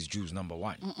all his dues, number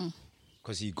one.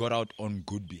 Because he got out on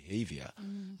good behavior.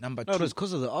 Number No, two. it was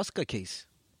because of the Oscar case.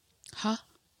 Huh?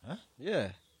 Yeah.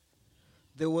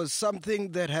 There was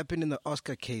something that happened in the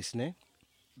Oscar case, ne?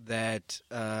 That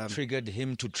triggered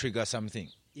him to trigger something.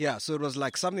 Yeah, so it was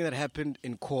like something that happened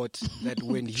in court that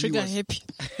when he Trigger was happy.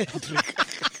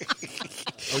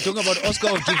 We're talking about Oscar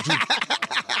of Jub Jub.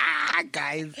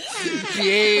 Guys,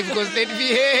 behave, because they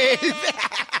behave.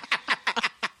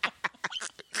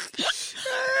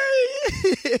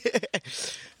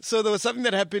 So there was something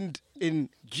that happened in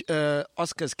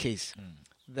Oscar's case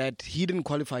that he didn't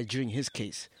qualify during his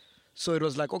case. So it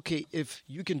was like, okay, if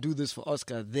you can do this for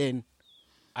Oscar, then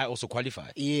I also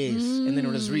qualify. yes, and then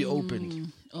it was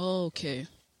reopened. Okay.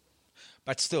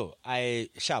 But still,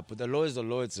 the law is the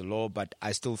law, it's the law, but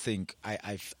I still think,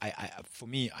 for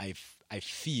me, I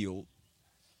feel,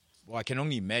 well, I can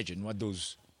only imagine what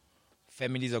those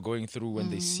families are going through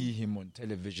when they see him on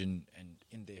television and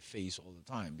in their face all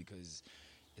the time, because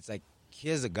it's like,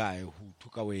 here's a guy who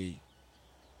took away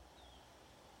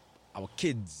our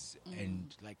kids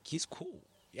and like, he's cool.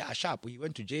 Yeah, sharp. He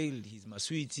went to jail. He's my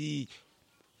sweetie.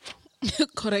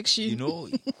 Correction. You know,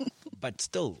 but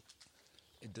still,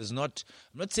 it does not.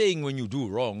 I'm not saying when you do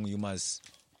wrong, you must.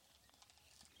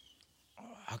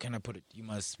 How can I put it? You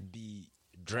must be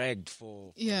dragged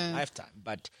for a lifetime.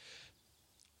 But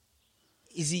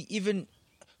is he even?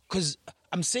 Because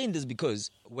I'm saying this because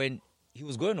when he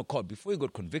was going to court before he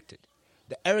got convicted,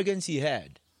 the arrogance he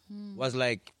had was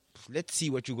like, "Let's see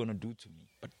what you're gonna do to me."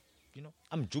 But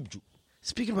I'm Jub.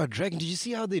 Speaking about dragging, did you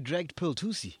see how they dragged Pearl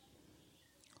Thusi?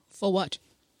 For what?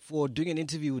 For doing an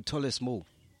interview with Toles Mo.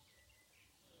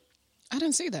 I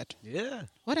didn't see that. Yeah.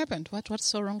 What happened? What's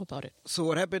so wrong about it? So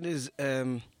what happened is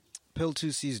Pearl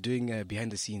Thusi is doing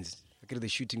behind the scenes. Okay, they're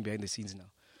shooting behind the scenes now.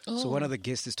 So one of the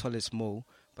guests is Toles Mo.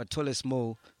 But Toles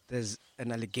Mo, there's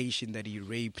an allegation that he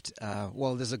raped.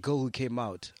 There's a girl who came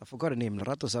out. I forgot her name.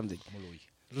 Lerato something.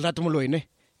 Lerato Moloi, ne?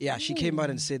 Yeah, she came out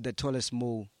and said that Toles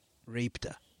Mo raped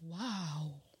her.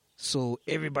 Wow. So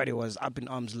everybody was up in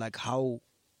arms like,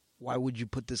 why would you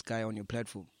put this guy on your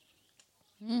platform?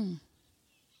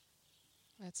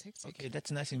 That's hectic. Okay, that's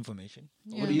nice information.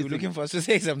 Yeah. What are you looking for us to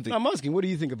say something? No, I'm asking, what do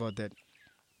you think about that?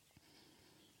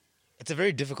 It's a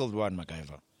very difficult one,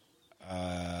 MacGyver.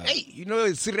 Hey,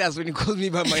 it's serious when you call me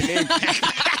by my name.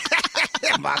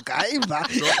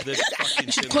 MacGyver.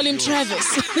 You should call him Travis.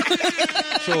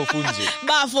 Show Funzi.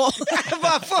 Bafo.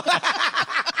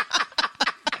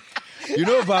 You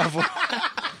know Bafo.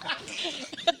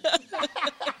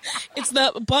 It's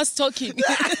the boss talking.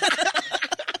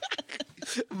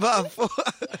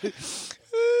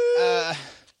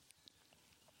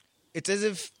 It's as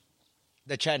if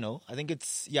the channel, I think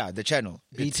it's the channel.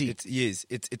 BT. It's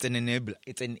an enabler.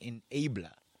 It's an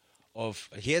enabler of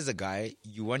here's a guy,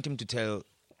 you want him to tell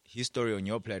his story on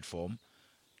your platform.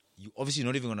 You obviously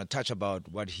not even going to touch about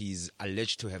what he's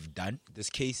alleged to have done. This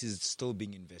case is still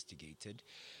being investigated.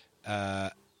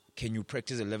 Can you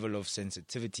practice a level of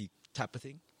sensitivity type of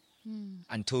thing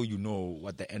until you know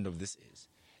what the end of this is?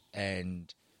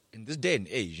 And in this day and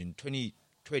age, in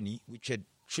 2020, which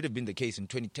should have been the case in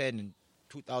 2010 and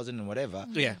 2000 and whatever,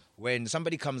 when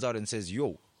somebody comes out and says,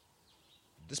 yo,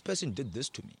 this person did this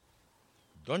to me,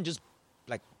 don't just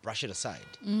brush it aside.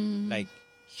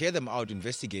 Hear them out,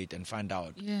 investigate, and find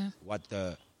out what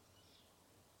the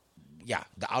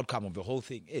outcome of the whole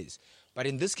thing is. But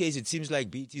in this case, it seems like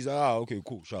BT's, okay,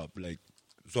 cool, sharp,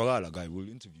 Zwagala guy will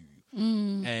interview you.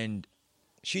 And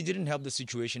she didn't help the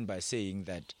situation by saying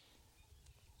that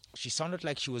she sounded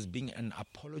like she was being an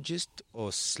apologist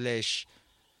or slash...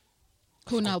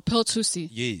 Who now? Pearl Thusi.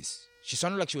 Yes. She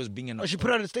sounded like she was being an... she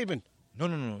put out a statement?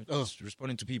 No. Just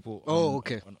responding to people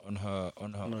okay. on her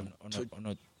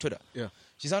Twitter. Yeah.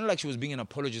 She sounded like she was being an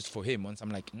apologist for him. Once I'm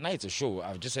like, nah, it's a show.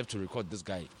 I just have to record this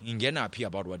guy. Ingena appear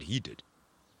about what he did.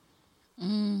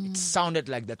 It sounded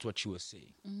like that's what she was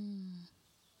saying.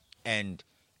 And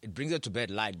it brings her to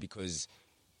bad light because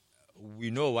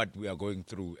we know what we are going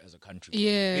through as a country.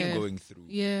 Yeah. We've been going through.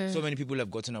 Yeah. So many people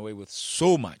have gotten away with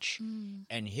so much.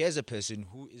 And here's a person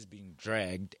who is being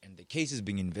dragged and the case is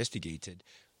being investigated.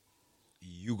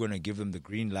 You're going to give them the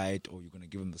green light or you're going to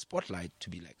give them the spotlight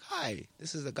to be like, hi,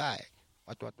 this is the guy.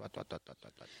 What.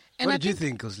 And what did you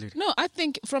think, Oslit? No, I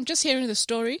think from just hearing the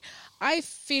story, I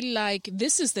feel like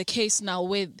this is the case now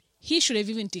where he should have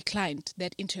even declined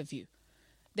that interview.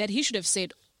 That he should have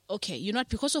said, okay,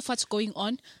 because of what's going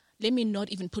on, let me not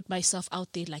even put myself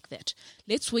out there like that.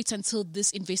 Let's wait until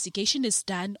this investigation is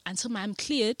done, until I'm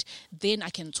cleared, then I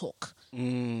can talk.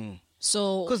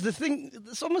 So, because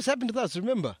this almost happened to us,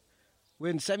 remember?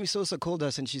 When Sammy Sosa called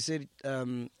us and she said,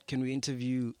 can we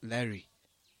interview Larry?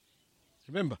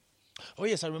 Remember? Oh,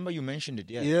 yes, I remember you mentioned it,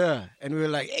 yeah. Yeah, and we were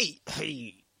like,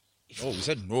 hey. Oh, we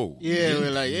said no. Yeah, we were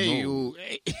like, hey, no.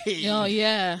 Hey. Oh,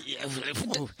 yeah.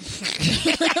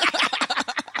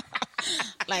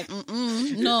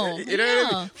 No. You know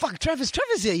what I mean? Fuck, Travis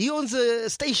here. He owns a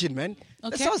station, man. Okay.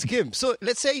 Let's ask him. So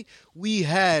let's say we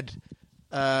had,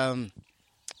 because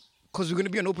we're going to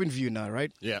be on Openview now,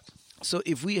 right? Yeah. So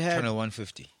if we had... Channel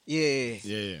 150.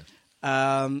 Yeah.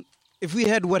 If we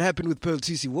had what happened with Pearl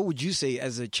Thusi, what would you say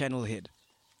as a channel head?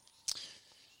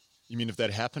 You mean if that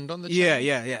happened on the channel?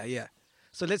 Yeah.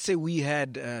 So let's say we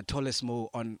had Toles Mo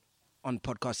on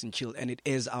Podcast and Chill and it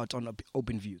airs out on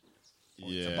Openview.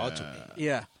 Yeah. It's about to be.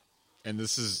 Yeah. And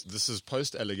this is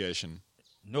post allegation.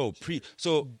 No,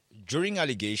 So during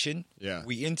allegation, Yeah.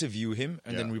 we interview him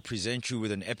and then we present you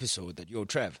with an episode that, yo,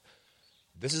 Trav,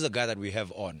 this is a guy that we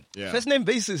have on. Yeah. First name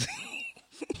basis.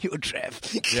 Yo,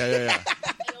 Trav. Yeah.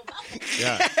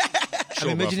 Yeah. I'm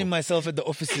imagining myself at the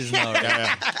offices now. Right?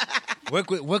 Yeah.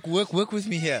 Work with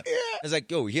me here. Yeah. It's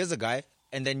like, yo, here's a guy.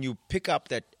 And then you pick up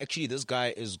that actually this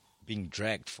guy is being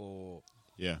dragged for...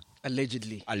 Yeah.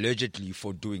 Allegedly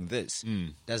for doing this.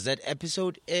 Does that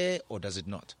episode air or does it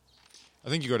not? I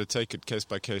think you got to take it case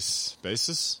by case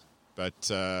basis.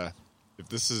 But if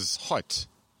this is hot,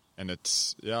 and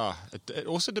it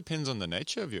also depends on the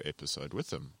nature of your episode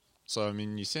with him. So I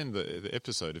mean, you send the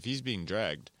episode, if he's being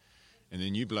dragged, and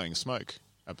then you blowing smoke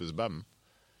up his bum.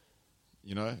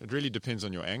 You know, it really depends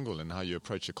on your angle and how you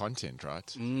approach your content,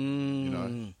 right? You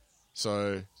know,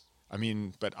 so I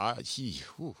mean, but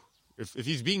if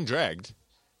he's being dragged,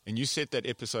 and you set that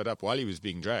episode up while he was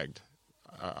being dragged,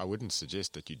 I wouldn't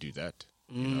suggest that you do that.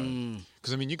 You know,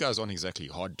 because I mean, you guys aren't exactly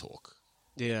hard talk.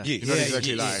 Yeah, you're not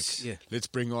exactly let's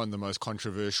bring on the most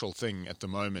controversial thing at the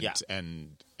moment,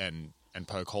 and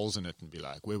poke holes in it and be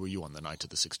like, where were you on the night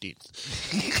of the 16th?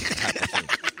 Type of thing.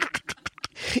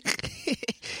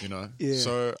 You know,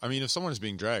 so I mean, if someone's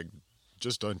being dragged,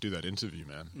 just don't do that interview,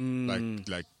 man.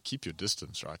 Like keep your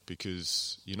distance, right?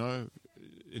 Because you know,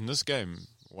 in this game,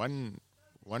 one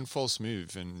false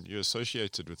move and you're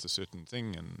associated with a certain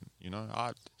thing, and you know,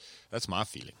 that's my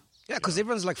feeling. Yeah, because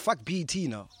everyone's like, fuck BET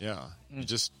now. Yeah, you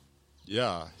just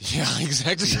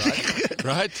exactly, right,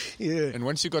 right. Yeah, and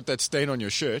once you got that stain on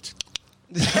your shirt.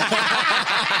 Inside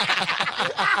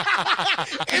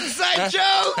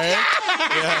joke.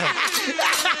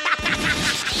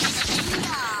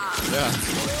 Yeah.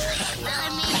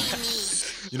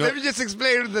 You know, let me just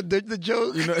explain the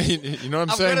joke. You know what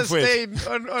I'm saying? I've got a stain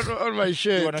on my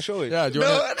shirt. You want to show it? Yeah.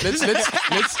 Let's.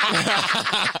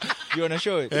 You want to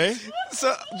show it? Hey?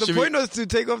 So the point was to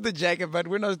take off the jacket, but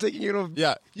when I was taking it off,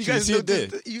 you guys see it there.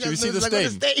 You Should we guys see the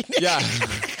stain? Yeah.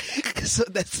 So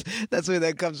that's where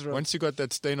that comes from. Once you got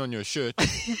that stain on your shirt,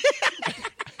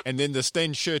 and then the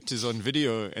stained shirt is on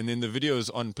video, and then the video is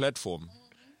on platform,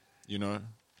 you know,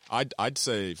 I'd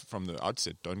say from the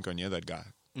outset, don't go near that guy.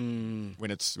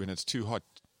 When it's too hot,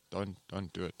 don't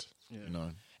do it. Yeah. You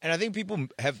know. And I think people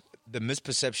have the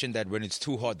misperception that when it's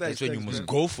too hot, that's when you must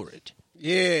go for it.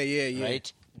 Yeah.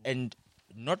 Right? And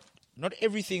not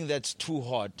everything that's too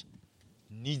hot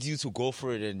needs you to go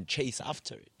for it and chase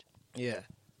after it. Yeah.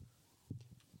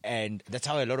 And that's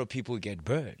how a lot of people get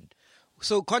burned.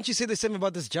 So can't you say the same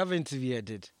about this Java interview I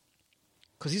did?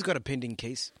 Because he's got a pending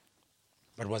case.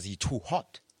 But was he too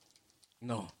hot?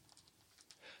 No.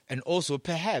 And also,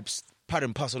 perhaps, part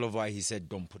and parcel of why he said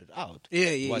don't put it out.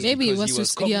 Yeah. Maybe it was he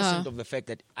was cognizant of the fact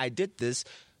that I did this,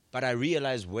 but I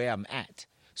realized where I'm at.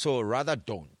 So rather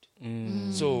don't.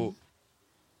 So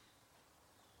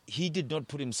he did not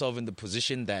put himself in the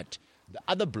position that the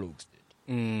other blokes did.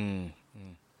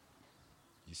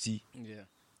 You see? Yeah.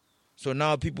 So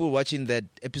now people watching that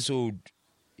episode,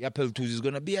 Yapel Thusi is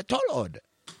going to be a tall order.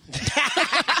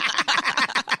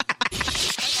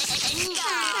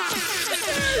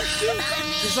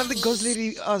 There's something Ghost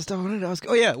Lady asked. I wanted to ask.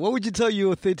 Oh yeah, what would you tell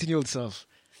your 13-year-old self?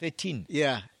 13.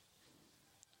 Yeah.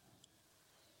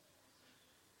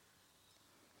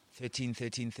 13.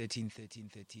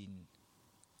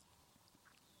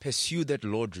 Pursue that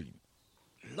law dream.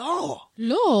 Law. I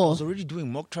was already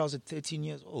doing mock trials at 13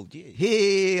 years old. Yeah.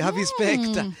 Hey, Harvey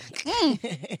Specter.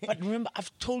 But remember,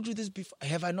 I've told you this before.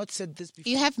 Have I not said this before?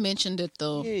 You have mentioned it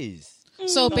though. Yes.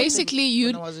 So basically,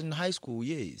 when I was in high school,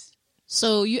 yes.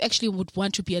 So you actually would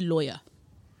want to be a lawyer.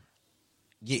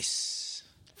 Yes.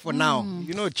 For now,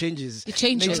 you know, it changes. It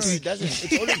changes. No, it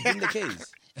doesn't. It's always been the case.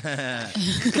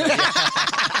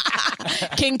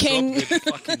 King.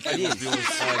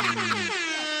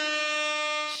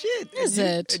 Shit. Is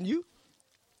it? And you?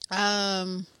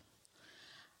 I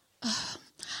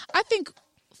think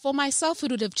for myself,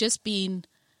 it would have just been,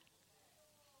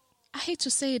 I hate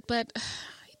to say it, but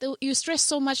you stress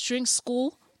so much during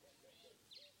school,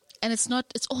 and it's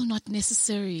all not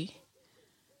necessary.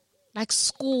 Like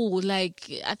school, like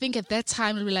I think at that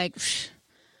time it'll be like,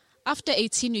 after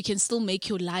 18 you can still make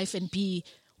your life and be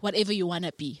whatever you want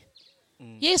to be.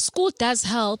 Yeah, school does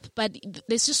help, but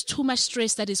there's just too much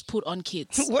stress that is put on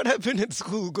kids. What happened at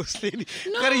school, Ghost Lady?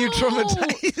 No. Got you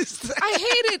traumatized? I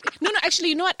hate it. No, actually,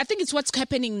 you know what? I think it's what's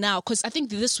happening now, because I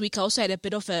think this week I also had a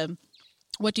bit of a,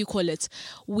 what do you call it?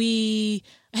 We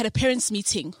had a parents'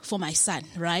 meeting for my son,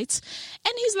 right?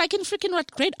 And he's like in freaking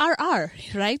grade RR,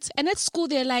 right? And at school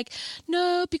they're like,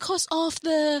 no, because of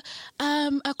the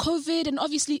COVID, and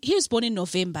obviously he was born in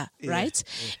November, right?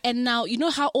 Yeah. And now you know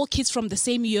how all kids from the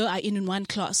same year are in one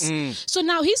class. So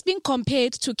now he's being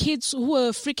compared to kids who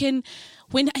were freaking,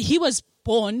 when he was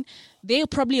born, they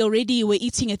probably already were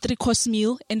eating a 3-course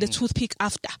meal and a toothpick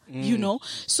after, you know?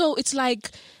 So it's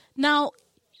like now,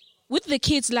 with the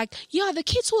kids, like, yeah, the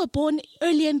kids who were born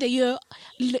early in the year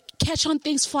catch on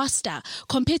things faster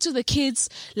compared to the kids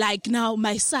like now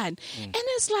my son. And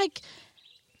it's like,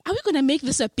 are we going to make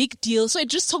this a big deal? So it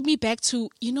just took me back to,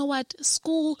 you know what,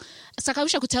 school, it's like I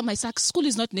wish I could tell my son, school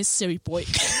is not necessary, boy.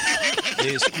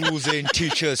 schools and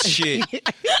teachers shit.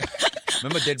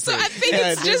 Remember that? So I think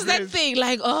it's just that thing,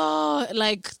 like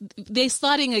they're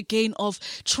starting again of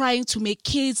trying to make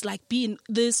kids like be in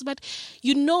this, but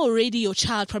already your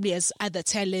child probably has other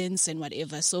talents and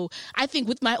whatever. So I think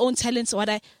with my own talents,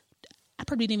 I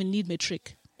probably didn't even need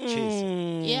matric.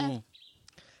 Yeah.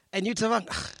 And you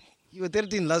were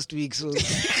 13 last week, so it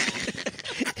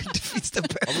defeats the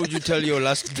purpose. How would you tell your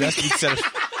last week self?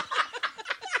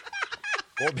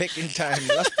 Go back in time.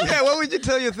 Yeah, what would you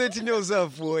tell your 13-year-old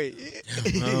self, boy?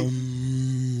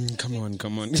 Come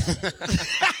on.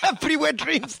 Pre-wet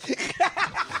dreams.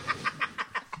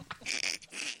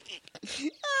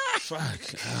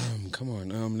 Fuck. Come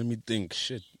on. Let me think.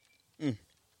 Shit.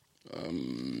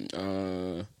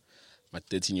 My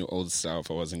 13-year-old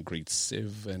self, I was in grade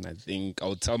 7. I think I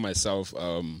would tell myself,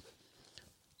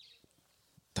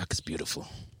 dark is beautiful.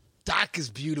 Dark is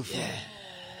beautiful. Yeah.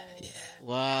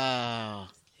 Wow.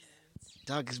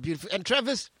 Dark is beautiful. And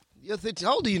Travis, you're 13.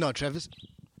 How old are you now, Travis?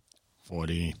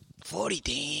 40. 40,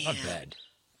 damn. Not bad.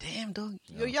 Damn, dog.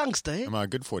 You're a youngster, eh? Am I a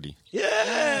good 40?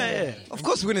 Yeah. Of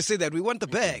course we're going to say that. We want the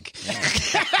bag.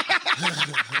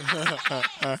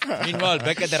 Meanwhile,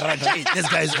 back at the ranch, hey, this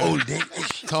guy's old. Eh?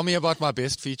 Tell me about my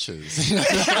best features.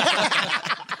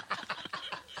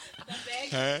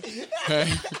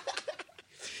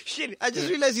 Shit, I just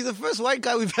realized you're the first white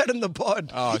guy we've had on the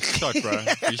pod. Oh, shot, bro.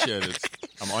 Appreciate it.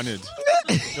 I'm honored.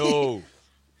 No.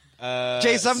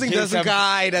 Jay, something doesn't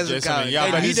count. He doesn't count.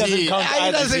 Yeah, but he doesn't count.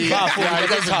 He doesn't count. Yeah, he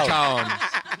doesn't count.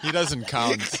 He doesn't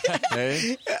count.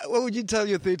 Hey? What would you tell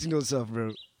your 13-year-old self,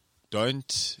 bro?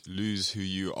 Don't lose who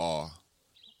you are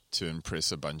to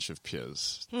impress a bunch of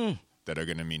peers that are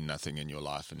going to mean nothing in your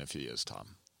life in a few years'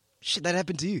 time. Shit, that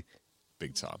happened to you?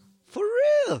 Big time. For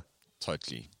real?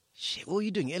 Totally. Shit, what were you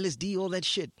doing? LSD, all that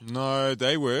shit? No,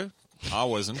 they were. I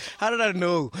wasn't. How did I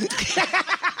know?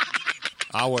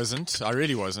 I wasn't. I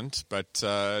really wasn't. But,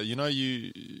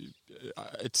 it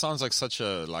sounds like such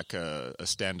a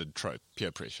standard trope,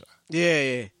 peer pressure.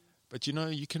 Yeah. But,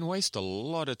 you can waste a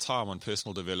lot of time on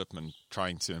personal development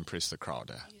trying to impress the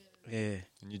crowd. Yeah.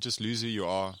 And you just lose who you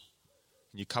are.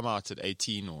 And you come out at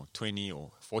 18 or 20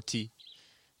 or 40.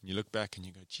 And you look back and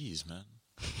you go, geez, man,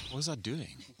 what was I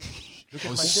doing? I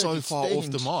was so far off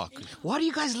the mark. Why do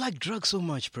you guys like drugs so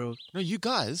much, bro? No, you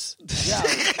guys. Yeah.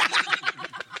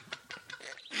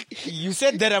 You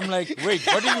said that, I'm like, wait,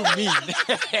 what do you mean?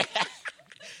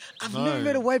 I've never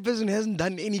met a white person who hasn't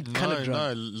done any kind of drug.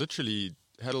 No, literally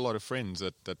had a lot of friends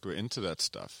that were into that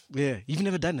stuff. Yeah, you've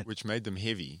never done it. Which made them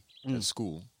heavy at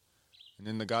school. And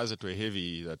then the guys that were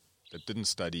heavy, that didn't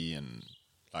study and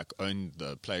owned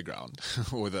the playground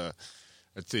or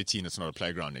at 13, it's not a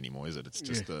playground anymore, is it? It's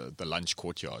just the lunch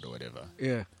courtyard or whatever.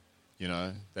 Yeah.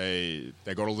 They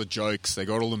got all the jokes, they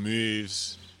got all the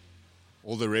moves,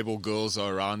 all the rebel girls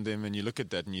are around them, and you look at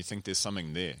that and you think there's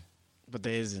something there. But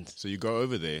there isn't. So you go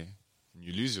over there and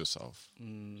you lose yourself,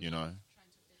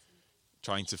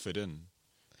 trying to fit in.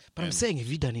 But I'm saying, have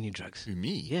you done any drugs? Who,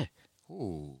 me? Yeah.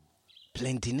 Oh.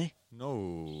 Plenty, ne?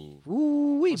 No.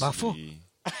 Ooh, wait, bafo.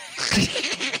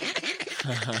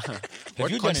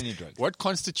 Have you done any drugs? What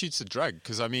constitutes a drug?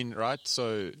 Because, right,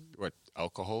 so,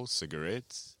 alcohol,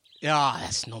 cigarettes? Yeah,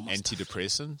 that's normal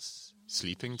antidepressants,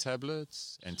 sleeping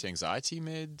tablets, anti-anxiety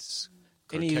meds,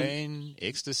 cocaine,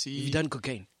 ecstasy. Have you done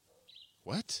cocaine?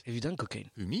 What? Have you done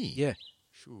cocaine? Who, me? Yeah.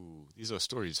 Shoo, these are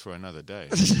stories for another day.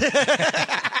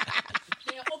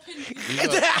 They are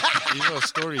Openview. These are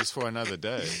stories for another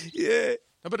day. Yeah.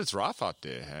 No, but it's rough out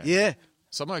there. Hey? Yeah.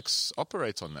 Some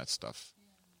operate on that stuff.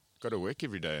 Got to work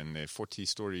every day in their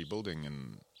 40-story building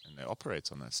and they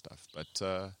operate on that stuff. But,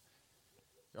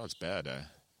 it's bad,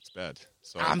 It's bad.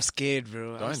 So I'm scared,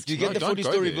 bro. Do you get the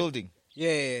 40-story building?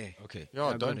 Yeah. Okay.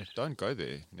 Yeah, don't go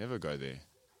there. Never go there.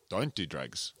 Don't do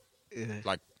drugs.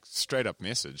 Yeah. Straight up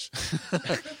message.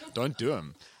 Don't do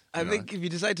them. I think if you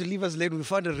decide to leave us late, we'll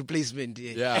find a replacement.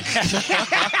 Yeah.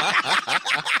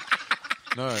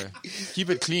 No. Keep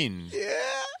it clean. Yeah.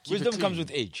 Wisdom comes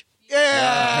with age.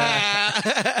 Yeah.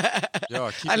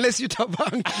 Unless you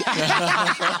tabang.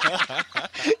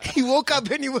 He woke up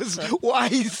and he was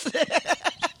wise.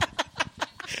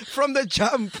 From the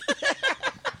jump.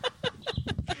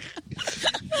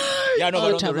 Yeah, no,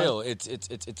 but on the real,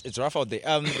 it's rough out there.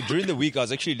 During the week, I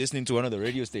was actually listening to one of the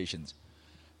radio stations,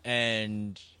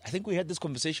 and I think we had this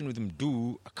conversation with him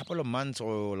a couple of months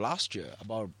or last year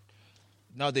about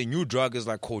now the new drug is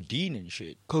like codeine and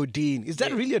shit. Codeine. Is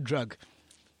that really a drug?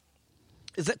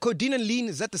 Is that codeine and lean?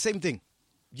 Is that the same thing?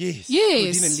 Yes.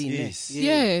 Yes. Codeine and lean. Yes.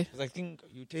 Yeah. I think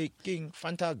you're taking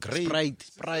Fanta, grape,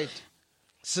 Sprite.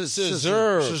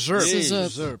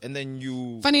 Scissor. And then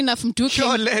you... Funny enough, I'm Duke.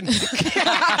 Len.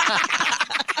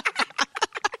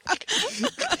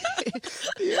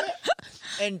 Yeah.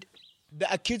 And there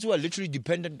are kids who are literally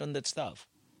dependent on that stuff.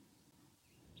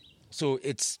 So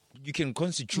you can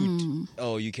constitute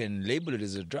or you can label it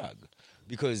as a drug,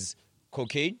 because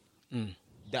cocaine,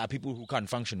 there are people who can't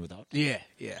function without. Yeah.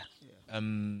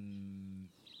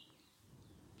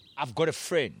 I've got a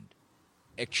friend,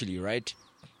 actually, right?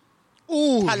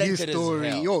 Oh, Talented his as story.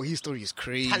 hell. Yo, his story is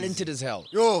crazy. Talented as hell.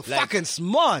 Yo, fucking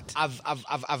smart.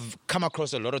 I've come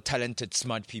across a lot of talented,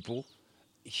 smart people.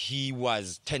 He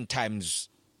was 10 times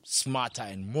smarter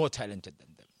and more talented than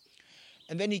them.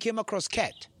 And then he came across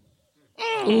Cat.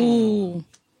 Ooh.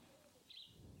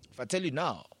 If I tell you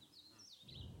now,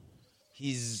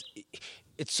 it's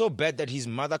so bad that his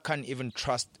mother can't even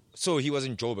trust. So he was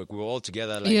in Joburg. We were all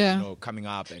together, coming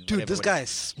up. And Dude, whatever, this guy is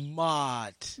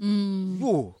smart.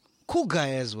 Yo, cool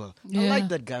guy as well. I like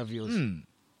that guy of yours.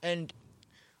 And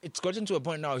it's gotten to a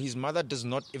point now, his mother does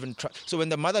not even trust. So when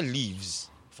the mother leaves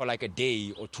for like a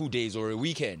day or 2 days or a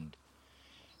weekend,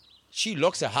 she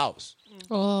locks her house.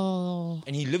 Oh.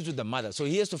 And he lives with the mother. So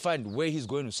he has to find where he's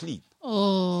going to sleep.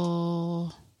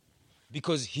 Oh.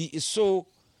 Because he is so...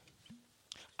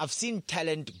 I've seen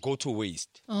talent go to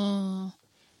waste. Oh.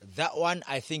 That one,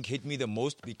 I think, hit me the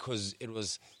most because it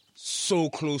was so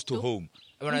close to home.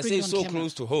 And when I say so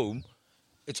close to home,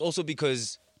 it's also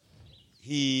because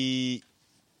he...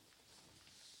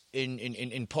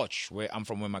 In Poch, where I'm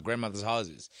from, where my grandmother's house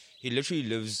is, he literally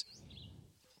lives...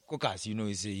 Kokas,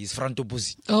 he's front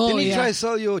opposite. Oh, didn't he try to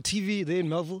sell your TV there in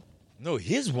Melville? No,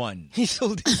 his one. He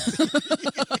sold it.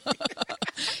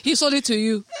 He sold it to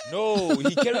you. No,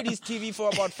 he carried his TV for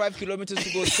about 5 kilometers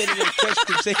to go sell it at Cash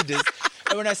Crusaders.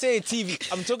 And when I say a TV,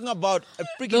 I'm talking about a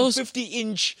freaking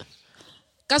 50-inch.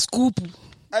 Kaskupu.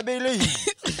 I believe.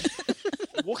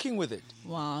 Walking with it.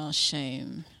 Wow,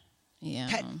 shame. Yeah.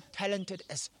 Talented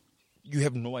as... You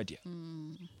have no idea.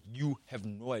 You have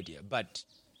no idea. But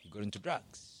he got into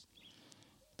drugs.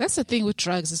 That's the thing with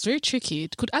drugs. It's very tricky.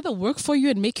 It could either work for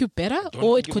you and make you better,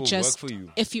 or it could just work for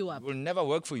you. F you up. It will never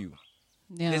work for you.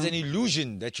 Yeah. There's an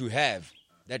illusion that you have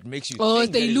that makes you Oh,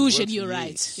 think the that it illusion, works you're for you.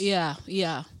 right.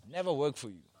 Yeah. Never work for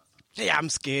you. Yeah, I'm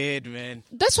scared, man.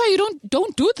 That's why you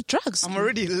don't do the drugs. I'm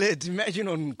already lit. Imagine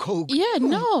on coke. Yeah,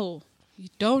 no. You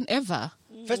don't ever.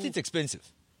 First, it's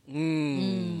expensive.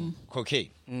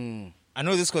 Cocaine. I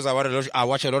know this because I watch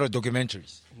a lot of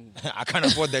documentaries. I can't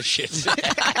afford that shit.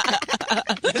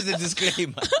 There's a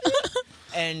disclaimer.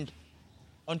 And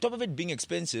on top of it being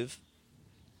expensive,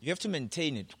 you have to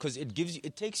maintain it because it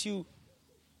takes you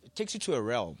to a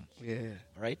realm. Yeah.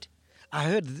 Right? I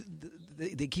heard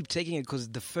they keep taking it because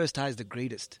the first high is the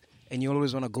greatest. And you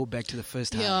always want to go back to the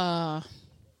first high. Yeah.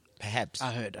 Perhaps.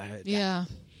 I heard. Yeah.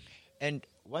 And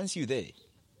once you're there,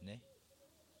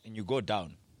 and you go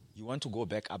down, you want to go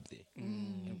back up there.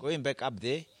 And going back up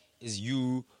there is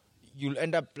you'll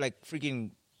end up like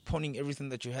freaking pawning everything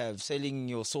that you have, selling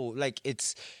your soul. Like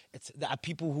there are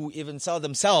people who even sell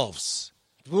themselves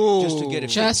just to get a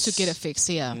fix. Just to get a fix,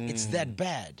 yeah. It's that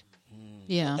bad.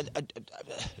 Yeah.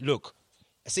 Look,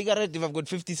 a cigarette, if I've got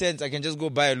 50 cents, I can just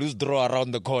go buy a loose draw around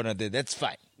the corner there. That's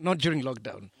fine. Not during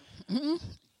lockdown.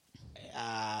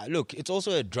 Look, it's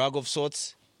also a drug of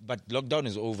sorts. But lockdown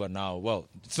is over now. Well,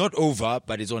 it's not over,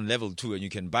 but it's on level 2 and you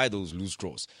can buy those loose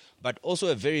straws. But also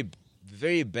a very,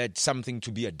 very bad something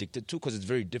to be addicted to because it's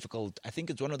very difficult. I think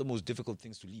it's one of the most difficult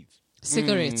things to leave.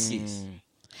 Cigarettes. Yes.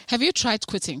 Have you tried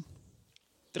quitting?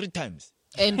 3 times.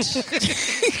 And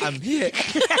I'm here.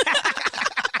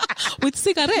 With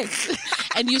cigarettes.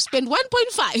 And you spend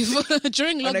 1.5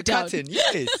 during lockdown. On a carton,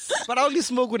 yes. But I only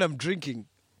smoke when I'm drinking.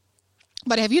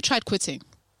 But have you tried quitting?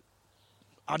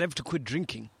 I'd have to quit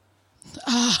drinking.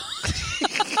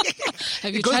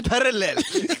 Have you tried parallel?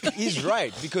 He's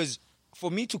right, because for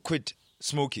me to quit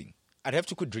smoking, I'd have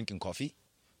to quit drinking coffee,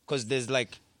 because there's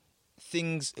like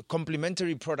things,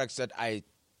 complementary products that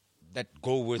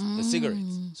go with the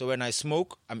cigarettes. So when I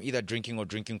smoke, I'm either drinking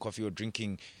coffee or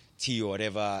drinking tea or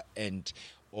whatever,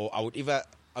 or I would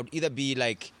either be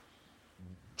like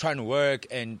trying to work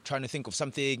and trying to think of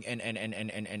something,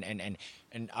 and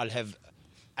I'll have.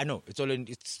 I know it's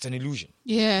an illusion.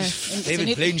 Yeah,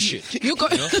 David Blaine shit. You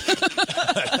got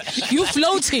you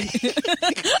floating.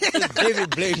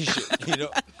 David Blaine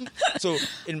shit. So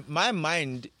in my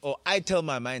mind, or I tell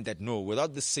my mind that no,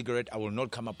 without this cigarette, I will not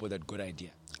come up with a good idea.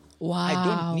 Wow, I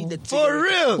don't need that for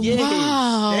real. Yes.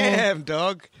 Wow, damn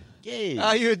dog. Yes.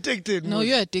 Are you addicted? No,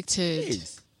 you're addicted.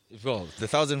 Yes. Well, the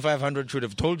 1,500 should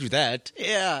have told you that.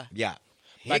 Yeah. Yeah.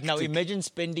 But now imagine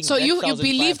spending. So that you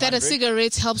believe that a 1,500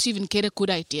 cigarette helps you even get a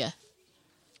good idea?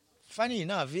 Funny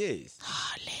enough, yes.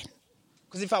 Ah, Len.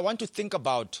 Because if I want to think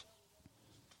about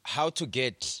how to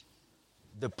get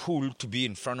the pool to be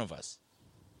in front of us,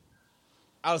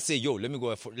 I'll say, yo, let me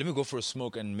go for a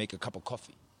smoke and make a cup of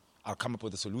coffee. I'll come up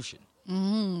with a solution.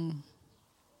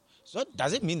 So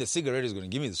does it mean the cigarette is going to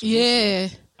give me the solution? Yeah.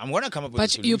 I'm going to come up with a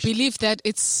But solution. you believe that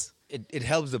it's... It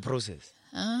helps the process.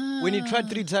 When you tried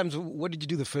 3 times, what did you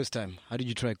do the first time? How did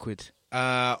you try quit?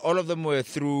 All of them were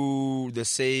through the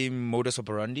same modus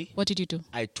operandi. What did you do?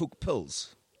 I took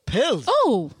pills. Pills?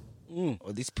 Oh.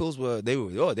 Oh, these pills were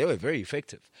very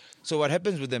effective. So what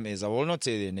happens with them is, I will not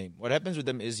say their name. What happens with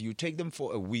them is you take them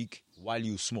for a week while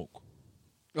you smoke.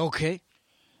 Okay.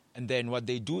 And then what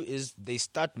they do is they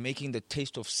start making the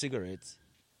taste of cigarettes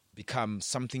become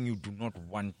something you do not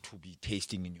want to be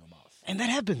tasting in your mouth. And that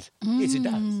happens? Yes, it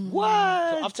does. What?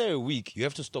 So after a week, you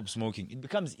have to stop smoking. It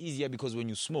becomes easier because when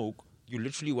you smoke, you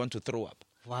literally want to throw up.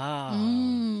 Wow.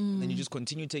 Then you just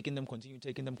continue taking them. I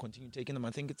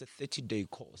think it's a 30-day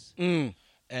course.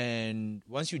 And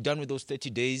once you're done with those 30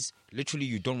 days, literally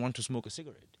you don't want to smoke a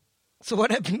cigarette. So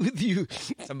what happened with you?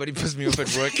 Somebody pissed me off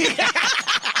at work.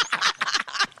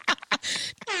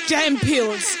 Damn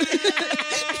pills.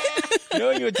 You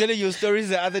know, you were telling your stories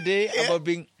the other day about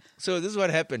being... So this is what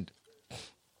happened.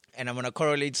 And I'm going to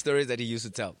correlate stories that he used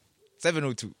to tell.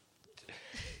 702.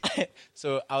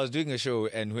 So I was doing a show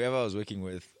and whoever I was working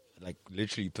with, like,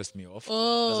 literally pissed me off.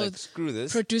 Oh, I was like, screw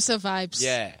this. Producer vibes.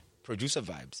 Yeah, producer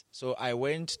vibes. So I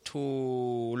went to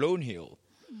Lone Hill.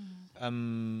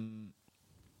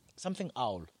 Something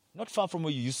Owl. Not far from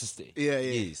where you used to stay. Yeah.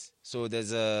 Yes. So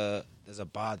there's a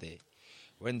bar there.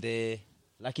 Went there.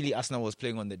 Luckily, Arsenal was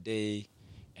playing on the day.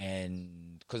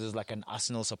 And because there's like an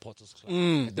Arsenal supporters club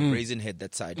at the Brazen Head,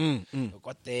 that side. We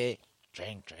got there,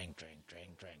 drank.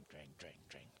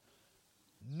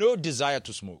 No desire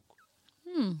to smoke.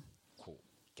 Cool.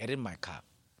 Get in my car.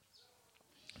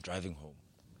 Driving home.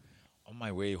 On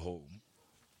my way home.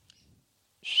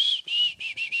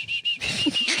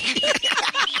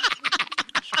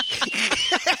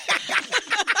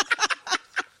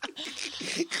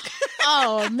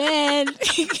 Oh, man.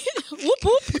 Whoop,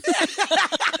 whoop.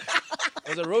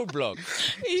 There's a roadblock.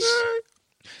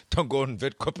 Don't go on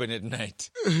Vetkoppen at night.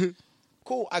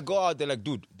 Cool. I go out. They're like,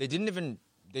 dude, they didn't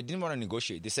want to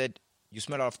negotiate. They said, you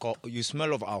smell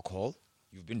of alcohol.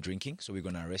 You've been drinking, so we're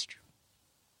going to arrest you.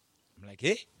 I'm like,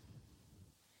 hey?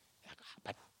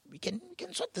 But we can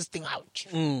sort this thing out.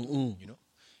 You know?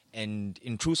 And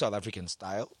in true South African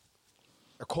style,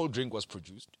 a cold drink was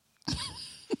produced.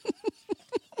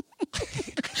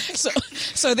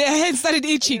 So their hands started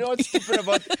itching. You know what's stupid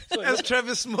about... As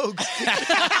Travis smokes.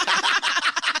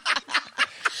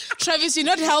 Travis, you're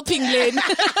not helping, Len.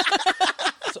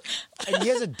 And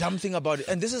here's a dumb thing about it.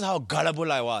 And this is how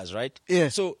gullible I was, right? Yeah.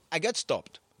 So I get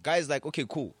stopped. Guy's like, okay,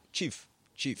 cool. Chief.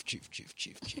 I'm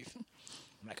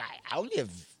like, I only have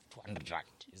 200 rand.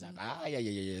 He's like, yeah,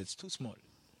 it's too small.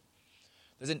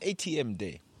 There's an ATM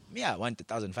there. Me, I want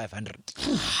 1,500.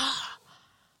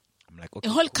 I'm like, okay.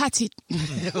 A whole cut it.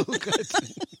 I'm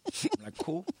like,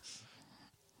 cool.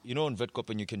 You know, in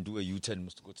Vetkoppen, you can do a U-turn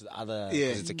to go to the other,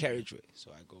 because it's a carriageway.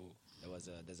 So I go,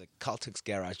 there's a Caltex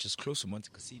garage just close to Monte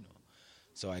Casino.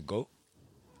 So I go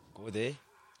there,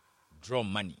 draw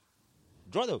money.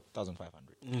 Draw the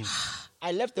 1,500.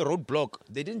 I left the roadblock.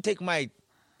 They didn't take my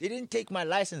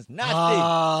license, nothing.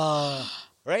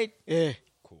 Right? Yeah.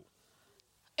 Cool.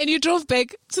 And you drove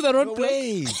back to the roadblock? No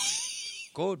way.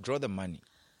 Go draw the money.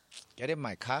 Get in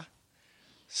my car.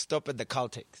 Stop at the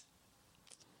Caltex.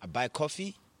 I buy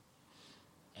coffee.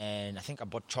 And I think I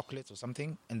bought chocolates or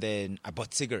something. And then I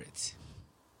bought cigarettes.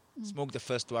 Smoked the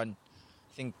first one.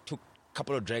 I think took a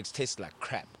couple of drags, tasted like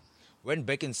crap. Went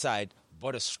back inside,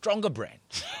 bought a stronger brand.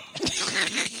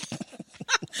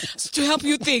 To help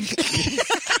you think.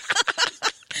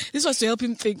 This was to help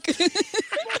him think.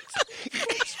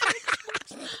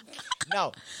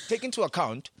 Now, take into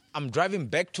account, I'm driving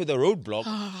back to the roadblock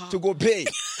to go pay.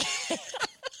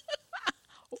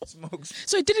 Smokes.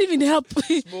 So it didn't even help.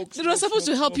 It was supposed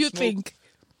to help you smoke. think.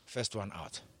 First one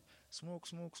out. Smoke.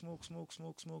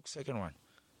 Second one.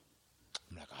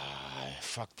 I'm like,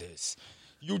 fuck this.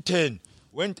 U-turn.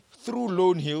 Went through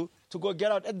Lone Hill to go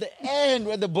get out at the end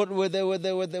where the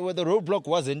roadblock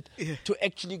wasn't to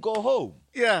actually go home.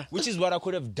 Yeah. Which is what I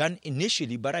could have done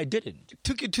initially, but I didn't. It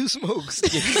took you 2 smokes.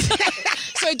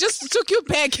 So it just took you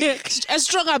back a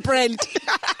stronger brand.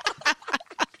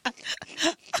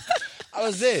 I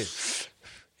was there.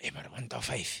 Hey, man,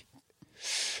 1,500.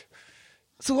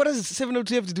 So what does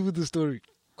 702 have to do with the story?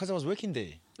 Because I was working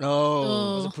there.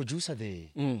 I was a producer there.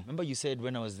 Remember you said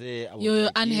when I was there, I was You're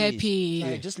like, unhappy.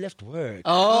 I just left work.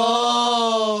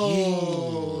 Oh.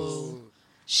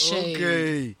 Shame.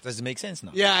 Okay. Does it make sense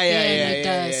now? Yeah. It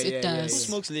does. It Who does.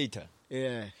 smokes later?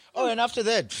 Yeah. Oh, and after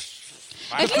that,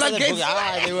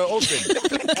 they were open.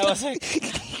 I was like,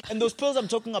 and those pills I'm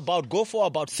talking about go for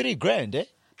about $3,000, eh?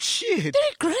 Shit.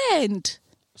 $3,000.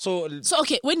 So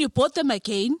Okay, when you bought them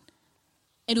again,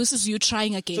 and this is you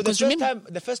trying again.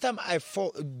 the first time I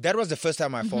that was the first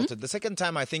time I faulted. The second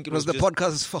time I think it was the just,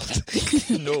 podcast's fault.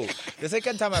 No, the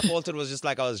second time I faulted was just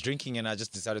like I was drinking and I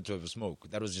just decided to have a smoke.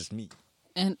 That was just me.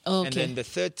 And And then the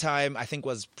third time I think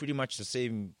was pretty much the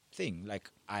same thing. Like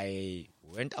I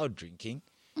went out drinking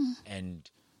and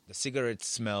the cigarette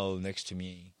smell next to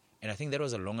me, and I think that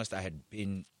was the longest I had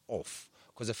been off.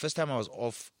 Because the first time I was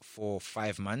off for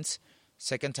 5 months,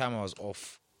 second time I was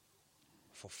off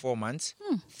for 4 months,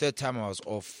 third time I was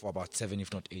off for about 7,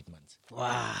 if not 8 months.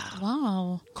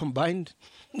 wow. Combined.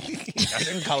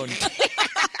 Doesn't count.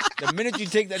 The minute you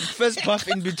take that first puff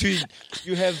in between,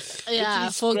 you have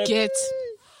forget.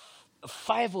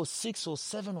 5 or 6 or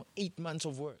 7 or 8 months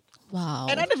of work. Wow.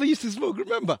 And I never used to smoke,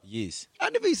 remember? Yes. I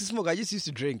never used to smoke. I just used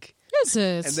to drink. Is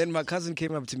it? And then my cousin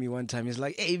came up to me one time. He's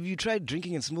like, hey, have you tried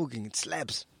drinking and smoking? It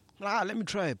slaps. Let me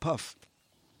try a puff.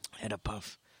 I had a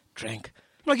puff. Drank.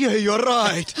 I'm like, yeah, you're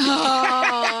right.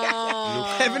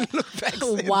 Haven't looked back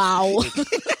since. Wow.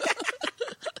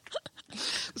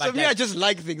 So me, I just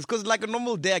like things. Because like a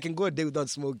normal day, I can go a day without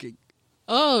smoking.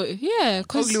 Oh, yeah.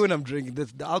 Only when I'm drinking.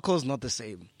 The alcohol's not the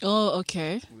same. Oh,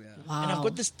 okay. Wow. And I've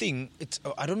got this thing.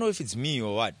 I don't know if it's me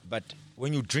or what, but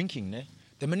when you're drinking,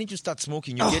 the minute you start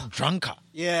smoking, you get drunker.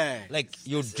 Yeah. Like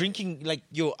you're drinking, like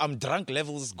your drunk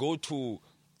levels go to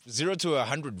 0 to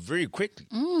 100 very quickly.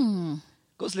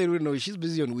 Ghost lady would know. She's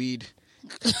busy on weed.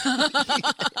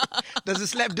 Does it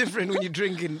slap different when you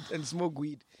drink and smoke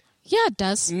weed? Yeah, it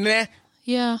does. Nah.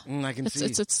 Yeah. I can see.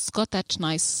 It's got that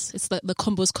nice. It's the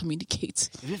combos communicate.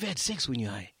 Have you ever had sex when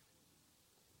you're high?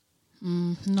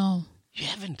 No. You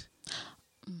haven't?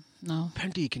 No.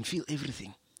 Apparently you can feel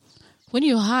everything. When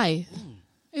you're high,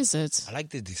 is it? I like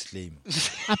the disclaimer.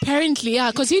 Apparently, yeah,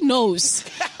 because he knows.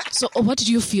 So, what did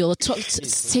you feel?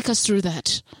 Take us through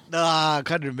that. Nah, I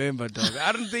can't remember, dog.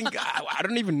 I don't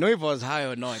even know if I was high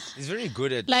or not. He's very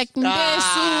good at... Like,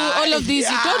 Mbesu, all of these,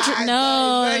 you don't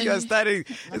know. You're starting.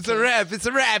 It's a rap.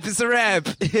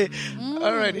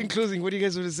 All right, in closing, what do you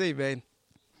guys want to say, man?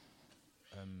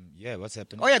 Yeah, what's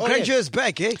happening? Oh, yeah, Grandeur is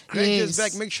back, eh? Grandeur is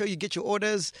Yes. back. Make sure you get your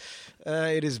orders.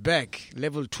 It is back.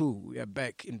 Level 2. We are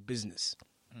back in business.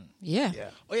 Yeah.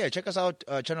 Oh, yeah, check us out.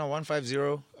 Channel 150,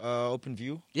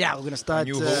 Openview. Yeah, we're going to start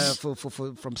New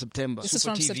home. from September. This is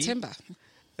from TV. September.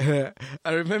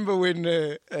 I remember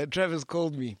when Travis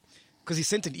called me because he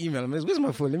sent an email. I'm like, where's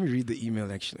my phone? Let me read the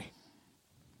email, actually.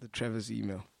 The Travis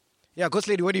email. Yeah, Ghost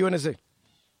Lady, what do you want to say?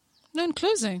 No, in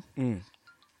closing.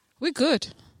 We're good.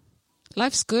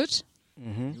 Life's good.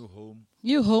 New home.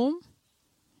 New home.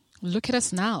 Look at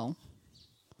us now.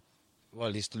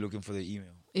 Well, he's still looking for the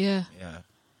email. Yeah. Yeah.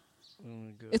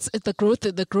 It's the growth.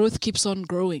 The growth keeps on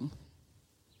growing.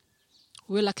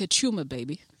 We're like a tumor,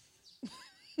 baby.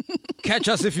 Catch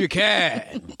us if you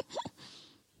can.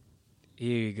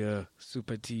 Here you go.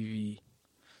 Super TV.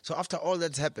 So after all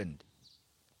that's happened,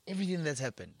 everything that's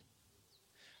happened,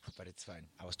 but it's fine.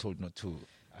 I was told not to.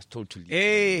 I was told to leave.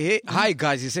 Hey. Hi,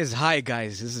 guys. He says, hi,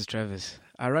 guys. This is Travis.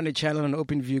 I run a channel on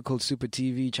Openview called Super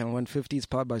TV, Channel 150. It's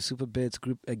powered by Superbets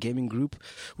Group, a gaming group.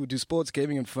 We do sports,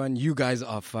 gaming, and fun. You guys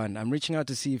are fun. I'm reaching out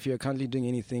to see if you're currently doing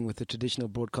anything with a traditional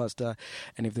broadcaster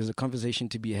and if there's a conversation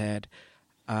to be had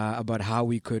about how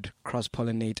we could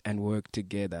cross-pollinate and work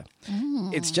together.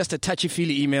 It's just a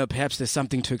touchy-feely email. Perhaps there's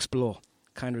something to explore.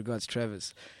 Kind regards,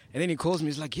 Travis. And then he calls me.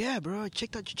 He's like, yeah, bro, I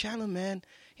checked out your channel, man.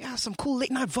 Yeah, some cool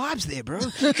late-night vibes there, bro.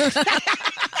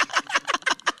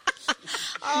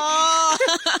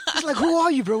 He's like, who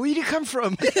are you, bro? Where did you come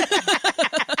from?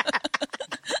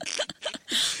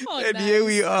 And here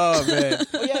we are, man.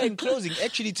 Oh, yeah, in closing,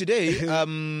 actually today...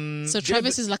 So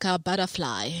Travis is like a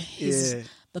butterfly. He's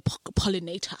the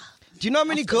pollinator. Do you know how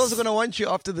many girls are going to want you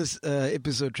after this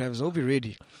episode, Travis? I hope you're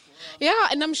ready. Yeah,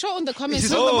 and I'm sure on the comments...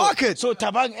 It's on the market. So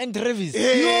Tabang and Travis.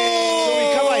 Hey. So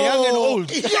we cover young and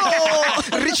old.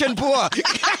 Yo! Rich and poor.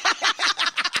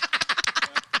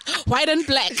 White and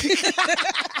black. I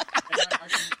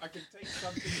can take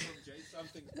something from Jay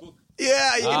Something's book.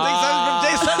 Yeah, you can take something from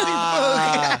Jay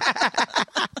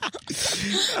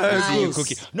Something's book. See you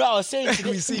cookie. No, I was saying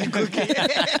today. We see you cookie.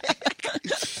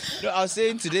 No, I was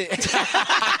saying today.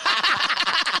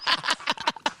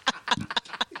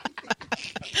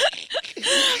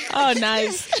 Oh,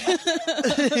 nice.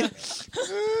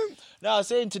 No, I was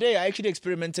saying today I actually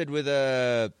experimented with you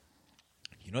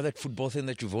know that football thing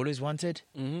that you've always wanted?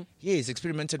 Mm-hmm. Yes,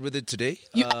 experimented with it today.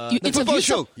 You The football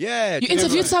show. Yeah. You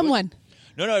interviewed someone.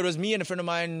 No, it was me and a friend of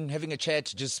mine having a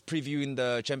chat, just previewing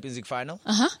the Champions League final.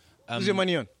 Who's your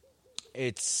money on?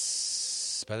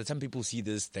 It's, by the time people see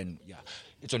this, then yeah,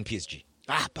 it's on PSG.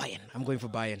 Bayern. I'm going for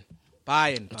Bayern.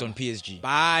 It's on PSG.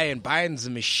 Bayern's a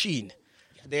machine.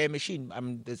 They're a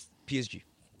machine. There's PSG.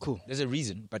 Cool. There's a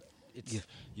reason, but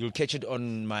you'll catch it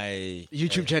on my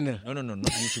YouTube channel. No, not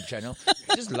YouTube channel.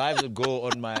 Just live will go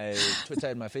on my Twitter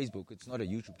and my Facebook. It's not a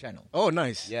YouTube channel. Oh,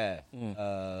 nice. Yeah.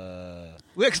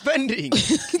 We're expanding.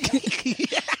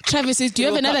 Travis says, do you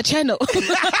have another channel?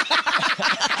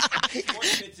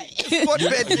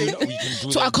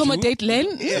 To accommodate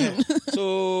Len? Yeah.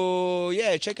 So,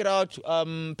 yeah, check it out.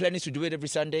 Plan is to do it every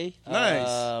Sunday.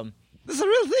 Nice. This is a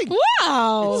real thing.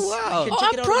 Wow. Wow. Oh,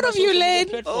 I'm proud of you, Len.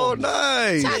 Oh,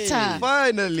 nice. Tata.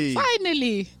 Finally.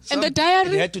 And the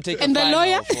diary. Had to take and the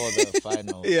lawyer. for the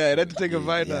final. Yeah, I had to take a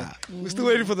final. Yeah. We're still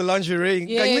waiting for the lingerie.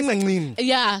 Yes.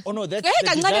 Yeah. Oh, no, the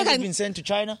design has been sent to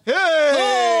China. Hey,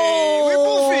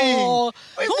 Oh.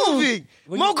 we're moving.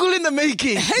 Mogul in the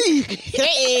making.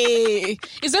 Hey.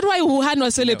 Is that why Wuhan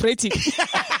was celebrating?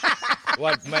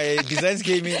 What, my designs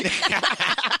came in?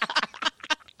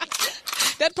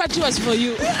 That party was for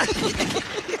you.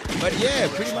 But yeah,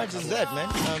 pretty much is that,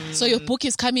 man. So your book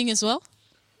is coming as well?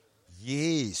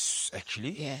 Yes,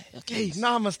 actually. Yeah, okay. Hey,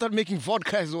 now I'm going to start making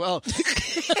vodka as well.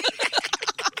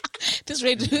 Just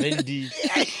ready. Bendy.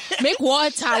 Make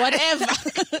water, whatever.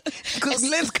 Because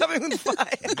Len's coming with fire.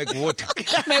 Make water.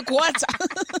 Make water.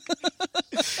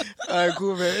 All right,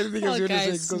 cool, man. Anything else you want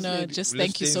to say? No, just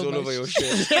thank you so all much. over your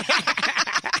shirt.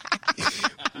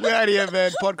 We're out here,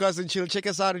 man. Podcast and Chill. Check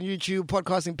us out on YouTube,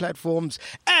 podcasting platforms,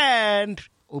 and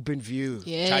Openview.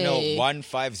 Yay. Channel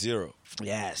 150.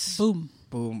 Yes. Boom.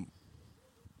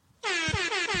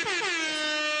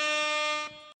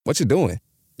 What you doing?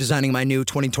 Designing my new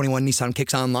 2021 Nissan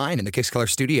Kicks online in the Kicks Color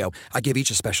Studio. I give each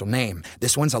a special name.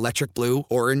 This one's electric blue,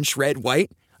 orange, red,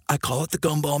 white. I call it the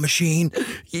gumball machine.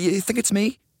 You think it's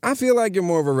me? I feel like you're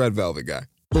more of a red velvet guy.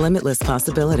 Limitless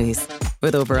possibilities.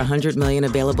 With over 100 million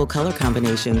available color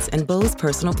combinations and Bose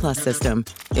Personal Plus system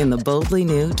in the boldly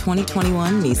new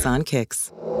 2021 Nissan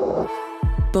Kicks.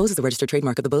 Bose is a registered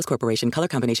trademark of the Bose Corporation. Color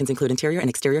combinations include interior and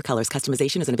exterior colors.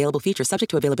 Customization is an available feature subject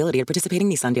to availability at participating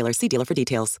Nissan dealers. See dealer for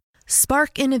details.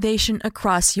 Spark innovation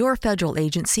across your federal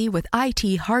agency with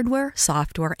IT hardware,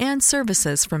 software, and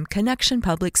services from Connection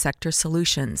Public Sector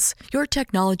Solutions. Your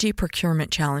technology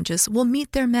procurement challenges will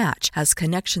meet their match as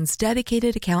Connection's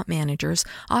dedicated account managers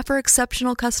offer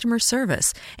exceptional customer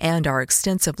service, and our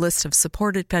extensive list of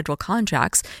supported federal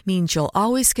contracts means you'll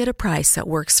always get a price that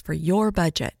works for your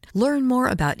budget. Learn more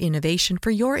about innovation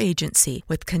for your agency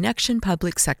with Connection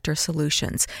Public Sector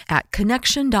Solutions at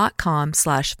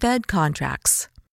connection.com/fedcontracts.